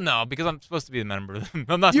 For Well, coming? no, because I'm supposed to be a member of them.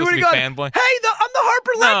 I'm not You supposed to be would've gone, fanboy. Hey, I'm the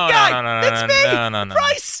Harper Lake guy. No, It's me. no.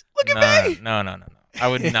 Bryce, look at me. No. I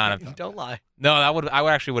would not have done Don't lie. No, I would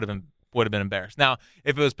actually would have been embarrassed. Now,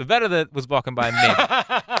 if it was Pivetta that was walking by, maybe.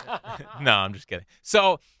 No, I'm just kidding.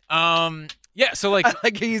 So, yeah, so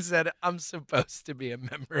like he said, I'm supposed to be a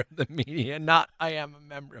member of the media, not I am a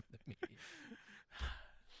member of the media.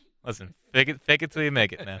 Listen, fake it till you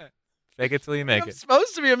make it, man. Fake it till you make I'm it.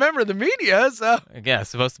 supposed to be a member of the media, so. Yeah, it's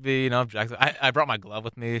supposed to be, objective. I brought my glove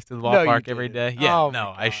with me to the No, you ballpark every day. didn't. Yeah, Oh,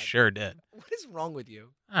 no, my I God. sure did. What is wrong with you?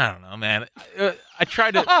 I don't know, man. I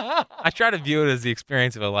try to view it as the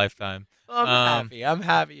experience of a lifetime. I'm happy. I'm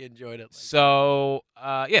happy you enjoyed it. So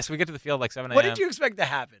we get to the field like 7 a.m. What did you expect to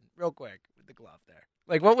happen, real quick, with the glove there?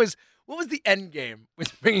 Like, what was the end game?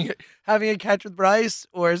 Was having a catch with Bryce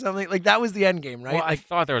or something? Like, that was the end game, right? Well, I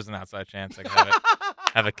thought there was an outside chance I could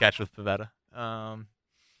have a catch with Pivetta,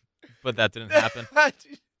 but that didn't happen.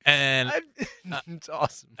 And it's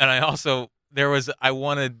awesome. and I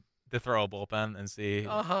wanted to throw a bullpen and see if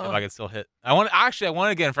I could still hit. I wanted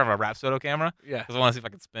to get in front of a Rapsodo camera. Yeah. Because I want to see if I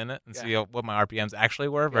could spin it and see what my RPMs actually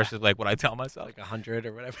were versus like what I tell myself. Like 100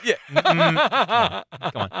 or whatever. Yeah.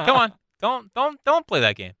 Come on. Don't play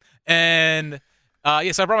that game. And so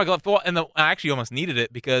I brought my glove. Well, and I actually almost needed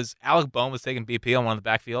it because Alec Bohm was taking BP on one of the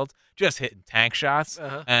backfields, just hitting tank shots.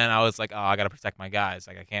 And I was like, I got to protect my guys.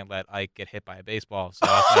 Like, I can't let Ike get hit by a baseball. So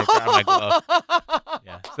I grabbed my glove.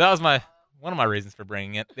 Yeah. So that was one of my reasons for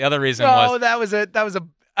bringing it. The other reason that was a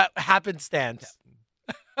happenstance.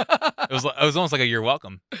 it was almost like a "you're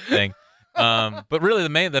welcome" thing. But really, the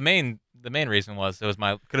main reason was it was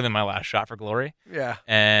could have been my last shot for glory. Yeah.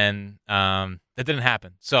 And that didn't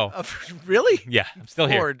happen. So really? yeah, I'm still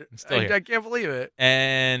here. I'm still here. I can't believe it.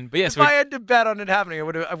 But yes, if I had to bet on it happening, I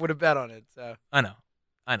would have bet on it. So I know,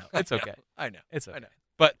 it's okay. I know. It's okay. I know.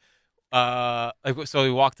 But so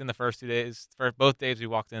we walked in the first 2 days. For both days, we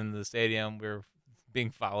walked into the stadium. We were being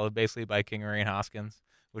followed basically by Kingery and Hoskins,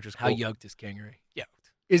 which was cool. How yoked is Kingery? Yoked.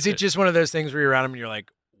 Is it just one of those things where you're around him and you're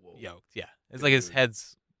like, whoa. Yoked? Yeah. It's like his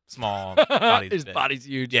head's small, body's his big. body's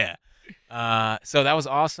huge. Yeah. So that was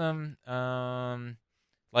awesome. We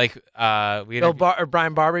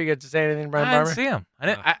Brian Barber. You get to say anything to Brian I Barber? didn't see him.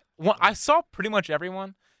 I saw pretty much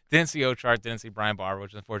everyone. Didn't see Ochart. Didn't see Brian Barber,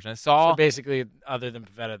 which is unfortunate. So basically, other than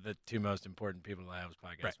Pivetta, the two most important people to have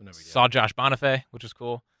podcast. Right. Saw Josh Bonifay, which was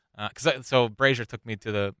cool. So Brazier took me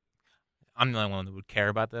to the. I'm the only one who would care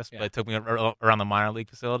about this, but it took me around the minor league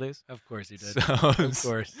facilities. Of course he did. So, of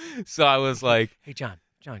course. So I was like, "Hey John,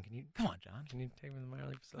 John, can you Come on, John. Can you take me to the minor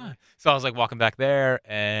league Come facility? on. So I was like walking back there,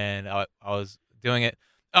 and I was doing it.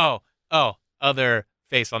 Oh, other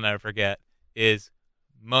face I'll never forget is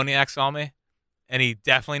Moniak saw me, and he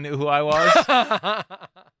definitely knew who I was,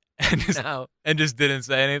 and just didn't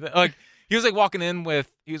say anything. Like he was walking in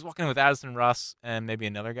with Addison Russ and maybe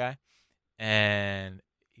another guy, and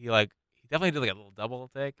he definitely did like a little double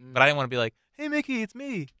take, but I didn't want to be like, "Hey Mickey, it's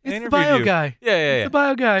me. It's the bio you. guy. Yeah, It's the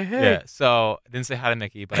bio guy. Hey, yeah." So I didn't say hi to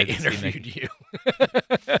Mickey, but I did interviewed see Mickey. you.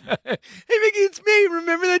 Hey Mickey, it's me.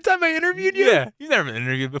 Remember that time I interviewed you? Yeah, you've never been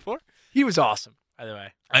interviewed before. He was awesome, by the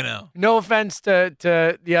way. I know. No offense to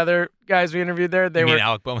the other guys we interviewed there. They You were mean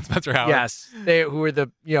Alec Bowman, Spencer Howard? yes, who were the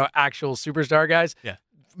actual superstar guys. Yeah.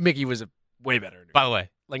 Mickey was a way better interview. By the way,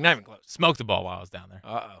 Like not even close. smoked a ball while I was down there.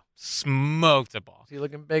 Uh-oh. Smoked a ball. Is he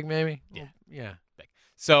looking big? Maybe. Yeah. Well, yeah. Big.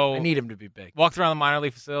 So I need him to be big. walked around the minor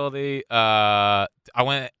league facility. I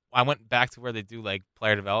went back to where they do like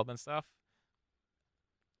player development stuff.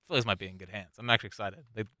 Phillies might be in good hands. I'm actually excited.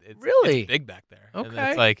 Really? It's big back there. And Okay.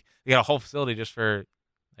 it's like they got a whole facility just for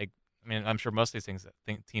I'm sure most of these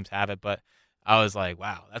teams have it, but I was like,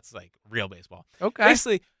 wow, that's like real baseball. Okay.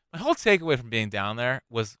 Basically, my whole takeaway from being down there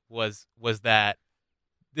was that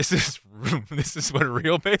this is what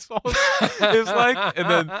real baseball is like, and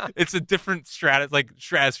then it's a different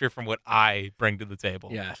stratosphere from what I bring to the table.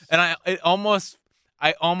 Yes. And I almost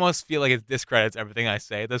feel like it discredits everything I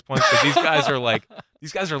say at this point, because these guys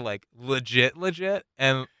are like legit,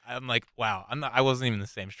 and I'm like, wow, I wasn't even in the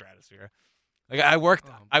same stratosphere. Like I worked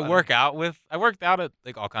out at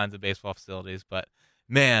like all kinds of baseball facilities, but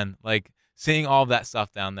man, like seeing all of that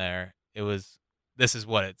stuff down there, this is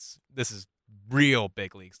real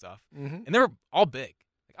big league stuff, and they were all big.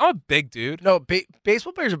 Like, I'm a big dude. No,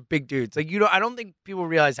 baseball players are big dudes. Like I don't think people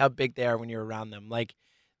realize how big they are when you're around them. Like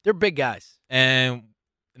they're big guys. And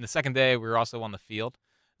in the second day, we were also on the field,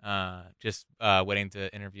 just waiting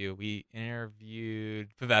to interview. We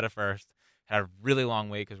interviewed Pivetta first. Had a really long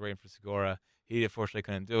wait because we were waiting for Segura. He unfortunately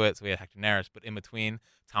couldn't do it, so we had Hector Neris. But in between,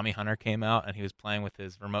 Tommy Hunter came out, and he was playing with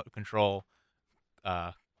his remote control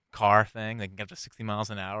car thing. They can get up to 60 miles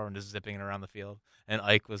an hour and just zipping it around the field. And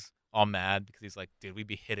Ike was all mad because he's like, dude, we'd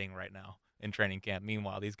be hitting right now in training camp.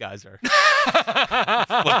 Meanwhile, these guys are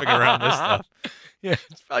flipping around this stuff. Yeah,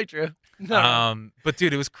 it's probably true. No. But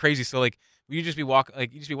dude, it was crazy. So like, you'd just be walking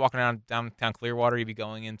around downtown Clearwater. You'd be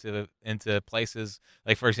going into places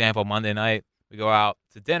like, for example, Monday night we go out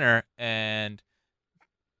to dinner and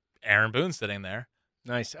Aaron Boone's sitting there.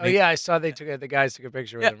 Nice. Oh yeah, I saw the guys took a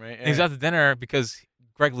picture with him, right? And he's out to dinner because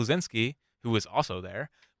Greg Luzinski, who was also there,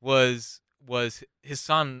 was his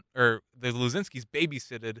son, or the Luzinskis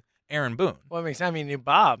babysitted Aaron Boone. Well, it makes sense. I mean, you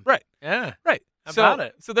Bob. Right. Yeah. Right. How about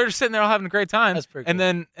it? So they're just sitting there all having a great time. That's pretty cool.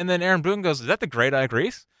 And then Aaron Boone goes, "Is that the great Ike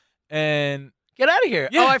Reese?" And get out of here.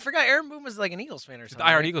 Yeah. Oh, I forgot. Aaron Boone was like an Eagles fan or something.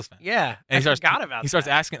 Diehard right? Eagles fan. Yeah. And he starts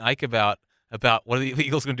asking Ike about what are the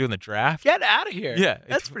Eagles going to do in the draft. Get out of here. Yeah.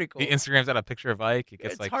 That's pretty cool. He Instagrams out a picture of Ike.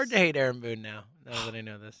 It's hard to hate Aaron Boone now that I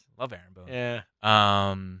know this. Love Aaron Boone. Yeah.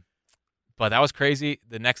 But that was crazy.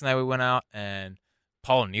 The next night we went out and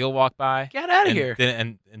Paul O'Neill walked by. Get out of here.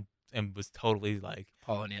 And was totally like,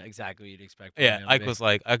 Paul O'Neill, exactly what you'd expect. Paul yeah. O'Neill Ike was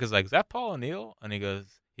like, "Is that Paul O'Neill?" And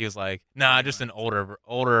he was like, "Nah, just an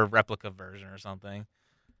older replica version or something."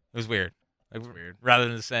 It was weird. Like, weird. Rather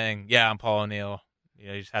than saying, "Yeah, I'm Paul O'Neill,"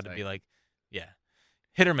 you just had to be like, "Yeah."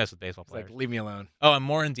 Hit or miss with baseball players. Like, leave me alone. Oh, and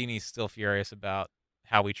Morandini's still furious about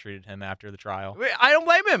how we treated him after the trial. Wait, I don't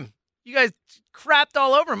blame him. You guys crapped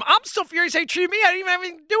all over him. I'm still furious how he treated me. I didn't even have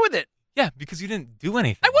anything to do with it. Yeah, because you didn't do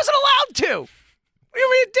anything. I wasn't allowed to. What do you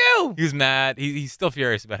want me to do? He was mad. He's still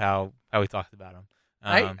furious about how we talked about him.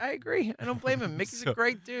 I agree. I don't blame him. Mickey's a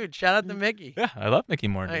great dude. Shout out to Mickey. Yeah, I love Mickey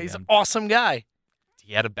Morandini. He's an awesome guy.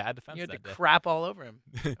 He had a bad defense. You had to that day. crap all over him.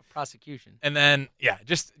 A prosecution. And then, yeah,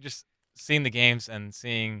 just seeing the games and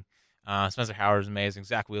seeing Spencer Howard was amazing.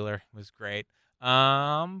 Zach Wheeler was great.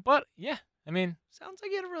 But yeah, I mean, sounds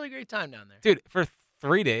like you had a really great time down there, dude. For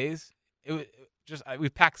 3 days, we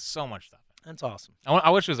packed so much stuff. That's awesome. I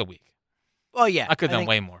wish it was a week. Well, yeah, I could have done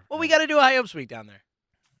way more. Well, we got to do a High Hopes Week down there.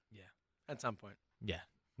 Yeah, at some point. Yeah,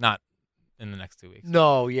 not in the next 2 weeks.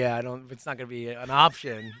 No, yeah, I don't. It's not going to be an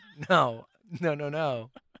option. No. Yeah,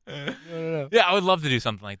 I would love to do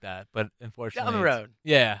something like that, but unfortunately, down the road.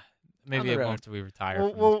 Yeah, maybe it won't until we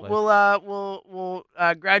retire. We'll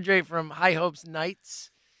graduate from High Hopes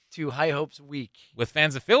Nights to High Hopes Week with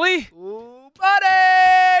fans of Philly. Ooh,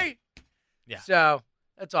 buddy! Yeah. So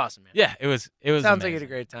that's awesome, man. Yeah, it was. Sounds amazing. like you had a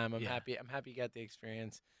great time. I'm happy. I'm happy you got the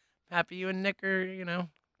experience. I'm happy you and Nick are,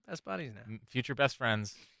 best buddies now. Future best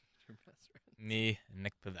friends. Me and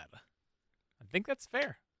Nick Pivetta. I think that's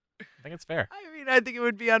fair. I think it's fair. I mean, I think it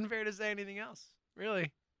would be unfair to say anything else,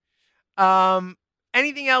 really.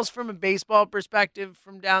 Anything else from a baseball perspective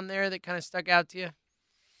from down there that kind of stuck out to you?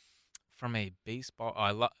 From a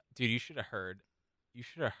baseball, dude, you should have heard. You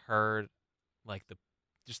should have heard, like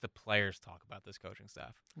just the players talk about this coaching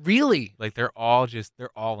staff. Really? Like they're all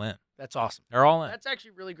in. That's awesome. They're all in. That's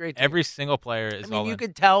actually really great. Every single player is all in. You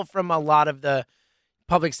could tell from a lot of the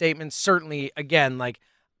public statements. Certainly, again, like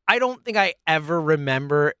I don't think I ever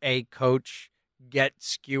remember a coach get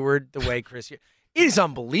skewered the way Chris. It is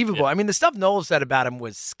unbelievable. Yeah. I mean, the stuff Nola said about him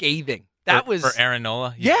was scathing. That was for Aaron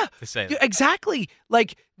Nola. Yeah, to say that. that. Exactly.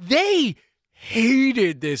 Like they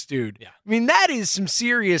hated this dude. Yeah. I mean, that is some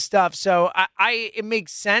serious stuff. So it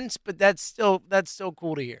makes sense, but that's still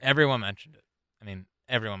cool to hear. Everyone mentioned it. I mean,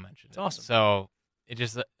 everyone mentioned it. It's awesome. So it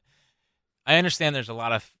just, I understand there's a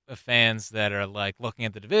lot of fans that are like looking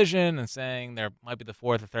at the division and saying there might be the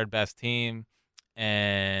fourth or third best team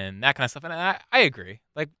and that kind of stuff. And I agree.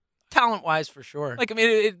 Like talent-wise, for sure. Like, I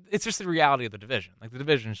mean, it's just the reality of the division. Like the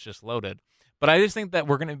division's just loaded. But I just think that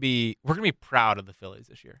we're gonna be proud of the Phillies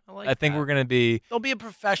this year. I think we're gonna be. They'll be a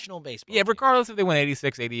professional baseball. Yeah, team. regardless if they win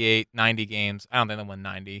 86, 88, 90 games. I don't think they'll win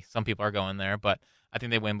 90. Some people are going there, but I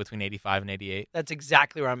think they win between 85 and 88. That's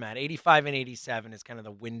exactly where I'm at. 85 and 87 is kind of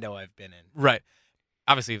the window I've been in. Right.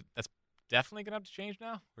 Obviously, that's definitely gonna have to change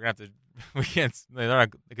now. We're gonna have to. We can't. They're not,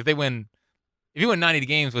 like, if they win, if you win 90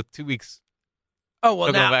 games with 2 weeks. Oh,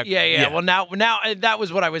 well, now, back, yeah. Well, now, that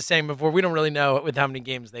was what I was saying before. We don't really know with how many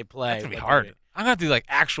games they play. That's going to be hard. I'm going to do, like,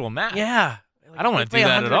 actual math. Yeah. Like, I don't want to do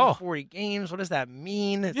that at all. 40 games. What does that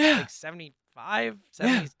mean? It's yeah. like 75,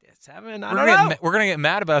 77? I don't know. We're going to get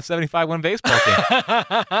mad about a 75-win baseball team.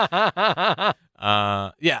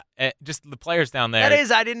 Just the players down there. That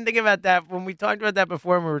is, I didn't think about that. When we talked about that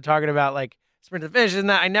before, when we were talking about, like, sprint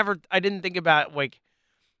division, I didn't think about, like,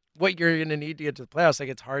 what you're going to need to get to the playoffs. Like,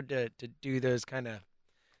 it's hard to do those kind of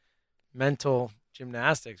mental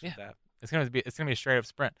gymnastics with that. It's gonna be a straight up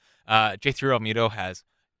sprint. J3 Almudo has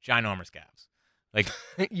ginormous calves. Like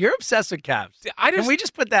you're obsessed with calves. Can we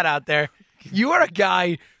just put that out there? You are a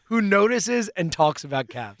guy who notices and talks about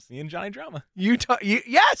calves. Me and Johnny Drama.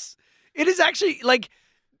 Yes, it is actually like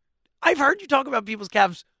I've heard you talk about people's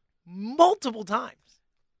calves multiple times.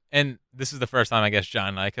 And this is the first time I guess John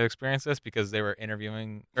and I could experience this because they were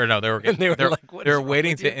interviewing, or no, they were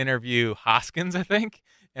waiting to interview Hoskins, I think.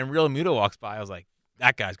 And Real Muto walks by. I was like,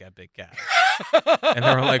 that guy's got big calves. And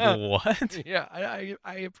they were like, what? Yeah,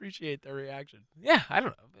 I appreciate their reaction. Yeah, I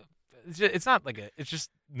don't know. It's not like it's just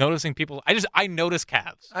noticing people. I notice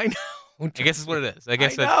calves. I know. I guess that's what it is. I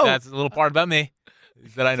guess that's a little part about me.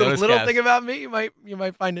 Is that I notice a little calves. thing about me you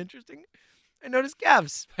might find interesting. I notice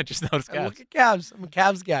calves. I just noticed calves. I look at calves. I'm a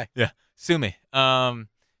calves guy. Yeah. Sue me. The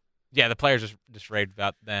players just raved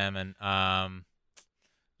about them, and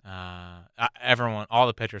everyone, all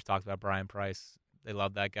the pitchers talked about Brian Price. They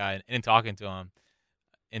loved that guy, and in talking to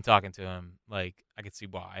him, like I could see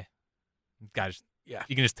why. Guy just,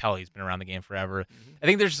 you can just tell he's been around the game forever. Mm-hmm. I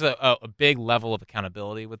think there's just a big level of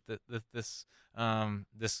accountability with this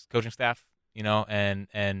coaching staff, and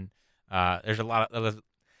there's a lot of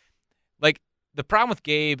like. The problem with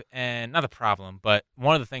Gabe, and not the problem, but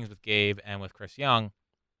one of the things with Gabe and with Chris Young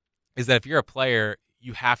is that if you're a player,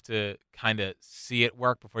 you have to kind of see it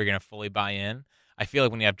work before you're going to fully buy in. I feel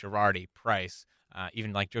like when you have Girardi, Price,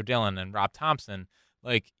 even like Joe Dillon and Rob Thompson,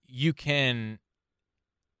 like you can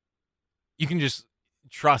just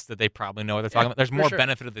trust that they probably know what they're talking about. There's more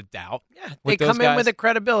benefit of the doubt. Yeah, they come in with the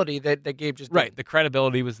credibility that Gabe just did. Right, the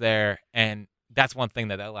credibility was there, and that's one thing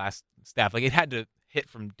that last staff, like it had to hit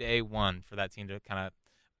from day one for that team to kind of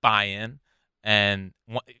buy in, and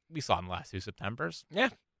we saw in the last 2 Septembers. Yeah,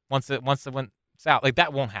 once it went south, like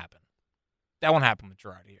that won't happen. That won't happen with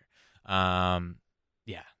Girardi here. And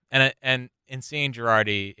in seeing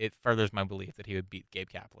Girardi, it furthers my belief that he would beat Gabe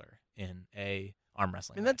Kapler in a arm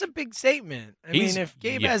wrestling. And that's a big statement. I mean, if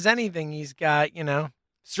Gabe has anything, he's got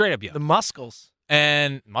straight up the muscles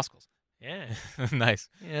and muscles. Yeah, nice.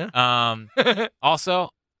 Yeah.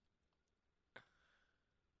 Also.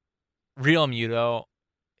 Real Muto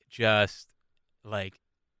just like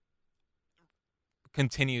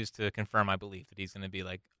continues to confirm my belief that he's going to be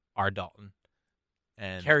like our Dalton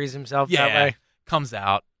and carries himself that way. Comes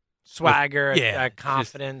out swagger,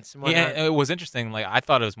 confidence. And yeah, it was interesting. Like I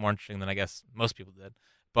thought it was more interesting than I guess most people did.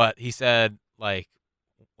 But he said like,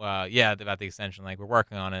 about the extension. Like we're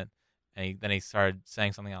working on it, and then he started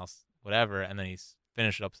saying something else, whatever, and then he's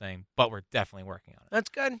finished up saying, "But we're definitely working on it." That's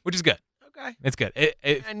good. Which is good. Okay. It's good.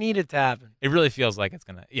 I need it to happen. It really feels like it's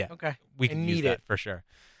gonna. Yeah. Okay. We can use that for sure.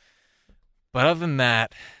 But other than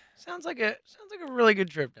that, Sounds like a really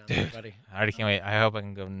good trip down there, buddy. I already can't wait. I hope I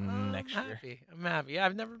can go next year. I'm happy. Yeah,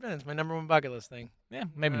 I've never been. It's my number one bucket list thing. Yeah,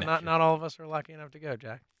 maybe next year. Not all of us are lucky enough to go,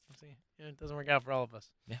 Jack. We'll see. Yeah, it doesn't work out for all of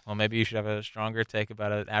us. Yeah, well, maybe you should have a stronger take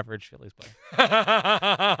about an average Phillies player.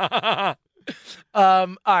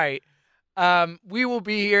 All right. We will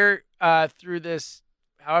be here through this,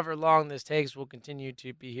 however long this takes. We'll continue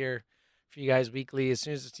to be here for you guys weekly. As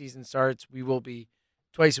soon as the season starts, we will be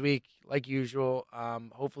twice a week, like usual.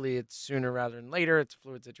 Hopefully it's sooner rather than later. It's a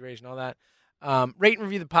fluid situation, all that. Rate and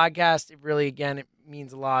review the podcast. It really, again, it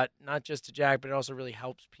means a lot, not just to Jack, but it also really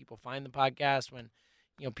helps people find the podcast when,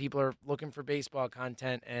 people are looking for baseball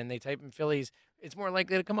content and they type in Phillies. It's more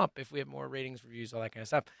likely to come up if we have more ratings, reviews, all that kind of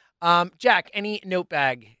stuff. Jack, any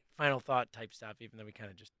notebag, final thought type stuff, even though we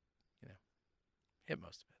kind of just, hit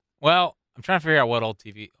most of it. Well, I'm trying to figure out what old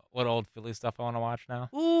Philly stuff I want to watch now.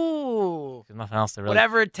 Ooh. There's nothing else to really.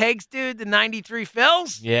 Whatever it takes, dude. The 93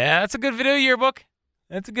 Phils. Yeah, that's a good video yearbook.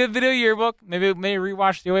 Maybe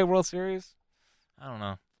rewatch the 08 World Series. I don't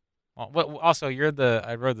know. Well, also,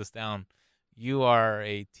 I wrote this down. You are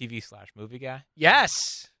a TV/movie guy.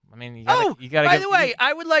 Yes. I mean, you gotta. By the way,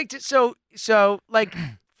 I would like to. So, like,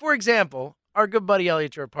 for example, our good buddy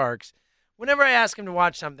Elliot George Parks. Whenever I ask him to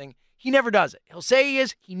watch something, he never does it. He'll say he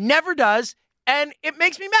is. He never does, and it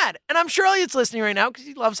makes me mad. And I'm sure Elliot's listening right now because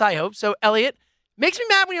he loves High Hope. So, Elliot, makes me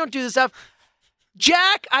mad when you don't do this stuff.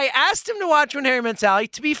 Jack, I asked him to watch When Harry Met Sally.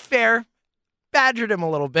 To be fair, badgered him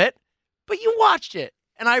a little bit, but you watched it,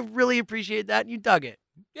 and I really appreciate that. And you dug it.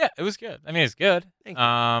 Yeah, it was good. I mean, it's good. Thank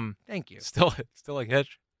you. Thank you. Still like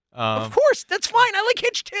Hitch. Of course, that's fine. I like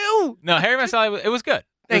Hitch too. No, Harry Met Sally. It was good.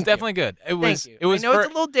 It was definitely good. It was. Thank you. I know it's a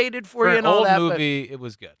little dated for you and all old that, movie. It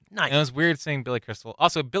was good. Nice. And it was weird seeing Billy Crystal.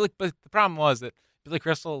 Also, but the problem was that Billy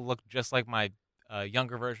Crystal looked just like my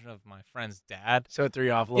younger version of my friend's dad. So it threw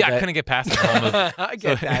you off a little bit. Yeah, I couldn't get past the whole movie. I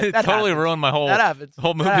get that. It totally ruined my whole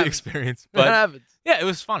movie experience. But that happens. Yeah, it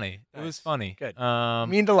was funny. Nice. It was funny. Good.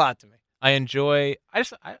 Meaned a lot to me. I'm a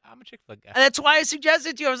chick flick guy. And that's why I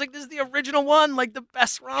suggested to you. I was like, this is the original one, like the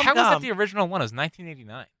best rom-com. How was that the original one? It was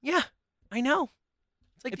 1989. Yeah, I know.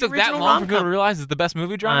 It's like it took that long for people to realize it's the best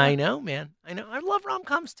movie genre? I know, man. I know. I love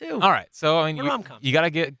rom-coms too. All right. So, I mean, you got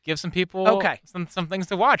to give some people some things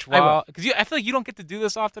to watch. Because I feel like you don't get to do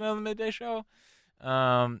this often on the midday show.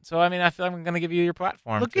 So, I mean, I feel like I'm going to give you your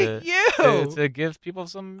platform. Look at you. To give people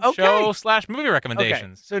some show/movie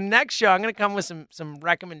recommendations. Okay. So, next show, I'm going to come with some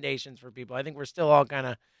recommendations for people. I think we're still all kind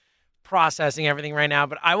of processing everything right now,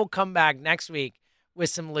 but I will come back next week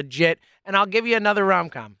with some legit, and I'll give you another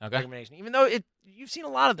rom-com recommendation, even though you've seen a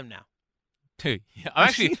lot of them now. Dude, yeah, I'm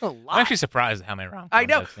actually surprised at how many rom-coms I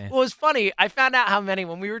know. I've seen. Well, it's funny. I found out how many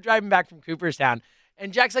when we were driving back from Cooperstown,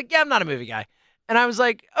 and Jack's like, yeah, I'm not a movie guy. And I was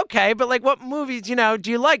like, okay, but like what movies, do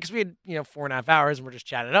you like? Because we had, 4.5 hours and we're just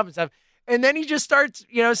chatting up and stuff. And then he just starts,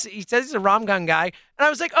 he says he's a rom-com guy. And I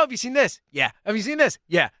was like, oh, have you seen this? Yeah. Have you seen this?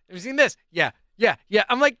 Yeah. Have you seen this? Yeah. Yeah. Yeah.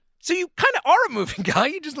 I'm like, so you kind of are a movie guy.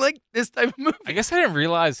 You just like this type of movie. I guess I didn't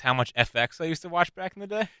realize how much FX I used to watch back in the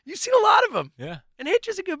day. You've seen a lot of them. Yeah. And Hitch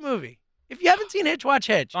is a good movie. If you haven't seen Hitch, watch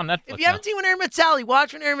Hitch. It's on Netflix. If you haven't seen When Harry Met Sally,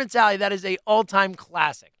 watch When Harry Met Sally. That is a all-time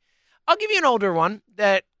classic. I'll give you an older one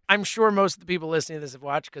that I'm sure most of the people listening to this have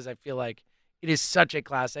watched because I feel like it is such a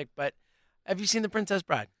classic. But have you seen The Princess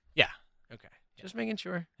Bride? Yeah. Okay. Just making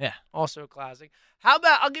sure. Yeah. Also a classic. How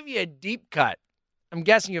about I'll give you a deep cut. I'm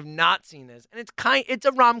guessing you have not seen this. And it's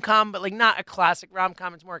a rom-com, but like not a classic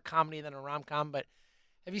rom-com. It's more a comedy than a rom-com. But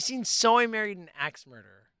have you seen So I Married an Axe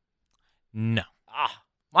Murderer? No.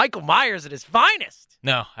 Michael Myers at his finest.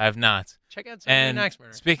 No, I have not. Check out So I Married an Axe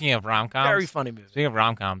Murderer. Speaking of rom-coms. Very funny movie. Speaking of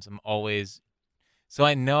rom-coms, I'm always... So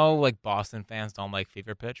I know like Boston fans don't like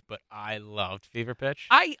Fever Pitch, but I loved Fever Pitch.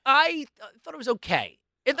 I thought it was okay.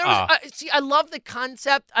 See, I love the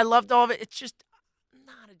concept. I loved all of it. It's just I'm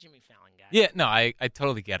not a Jimmy Fallon guy. Yeah, no, I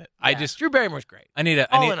totally get it. Yeah. Drew Barrymore's great. I need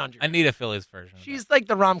a Phillies version. She's like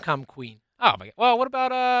the rom-com queen. Oh my god. Well, what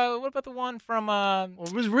about the one from? Well,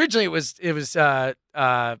 originally it was. What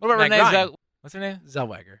about Renee? What's her name?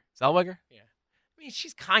 Zellweger. Zellweger. Yeah. I mean,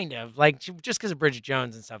 she's kind of like just because of Bridget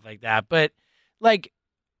Jones and stuff like that, but. Like,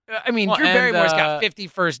 I mean, Drew Barrymore's got 50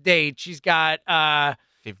 First Dates. She's got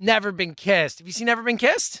Never Been Kissed. Have you seen Never Been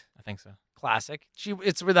Kissed? I think so. Classic.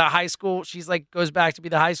 It's with a high school. She's like goes back to be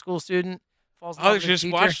the high school student. Falls in love with the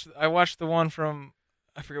teacher. I watched the one from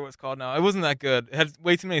I forget what it's called now. It wasn't that good. It had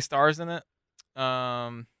way too many stars in it.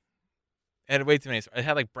 It had way too many. It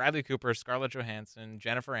had like Bradley Cooper, Scarlett Johansson,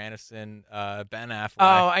 Jennifer Aniston, Ben Affleck.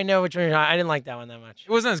 Oh, I know which one. I didn't like that one that much.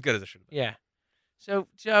 It wasn't as good as it should have been. Yeah.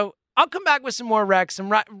 So I'll come back with some more recs, some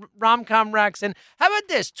rom-com recs. And how about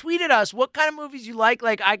this? Tweet at us what kind of movies you like.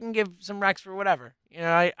 Like, I can give some recs for whatever. You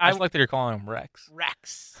know, I I just like that you're calling him Rex.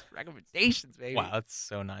 Rex recommendations, baby. Wow, that's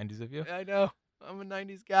so 90s of you. I know. I'm a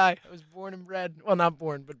 90s guy. I was born and bred. Well, not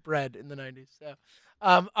born, but bred in the 90s. So,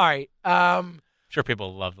 all right. Sure,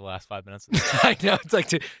 people love the last 5 minutes. I know. It's like,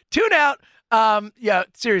 tune out. Yeah,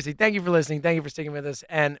 seriously, thank you for listening. Thank you for sticking with us.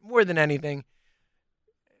 And more than anything,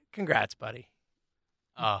 congrats, buddy.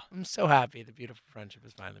 I'm so happy the beautiful friendship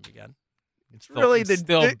has finally begun. It's really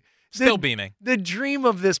still beaming. The dream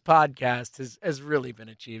of this podcast has really been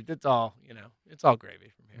achieved. It's all, it's all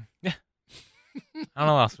gravy from here. Yeah. I don't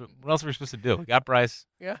know what else are we supposed to do. We got Bryce.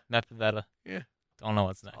 Yeah. Met Pivetta. Yeah. Don't know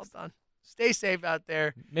what's next. All done. Stay safe out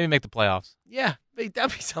there. Maybe make the playoffs. Yeah,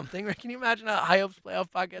 that'd be something. Right? Can you imagine a High Hopes playoff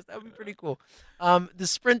podcast? That would be pretty cool. The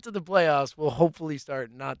sprint to the playoffs will hopefully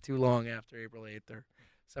start not too long after April 8th or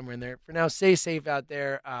somewhere in there. For now, stay safe out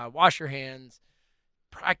there. Wash your hands.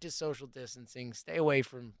 Practice social distancing. Stay away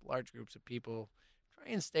from large groups of people.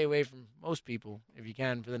 Try and stay away from most people if you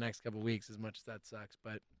can for the next couple of weeks, as much as that sucks.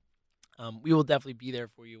 But we will definitely be there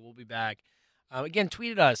for you. We'll be back. Again,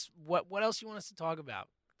 tweet at us. What else you want us to talk about?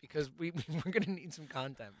 Because we're going to need some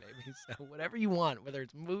content, baby. So whatever you want, whether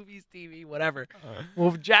it's movies, TV, whatever.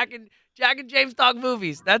 Well, Jack and James talk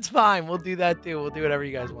movies. That's fine. We'll do that too. We'll do whatever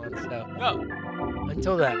you guys want. So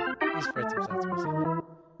until then, please spread some sense. We'll see you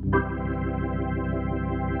later.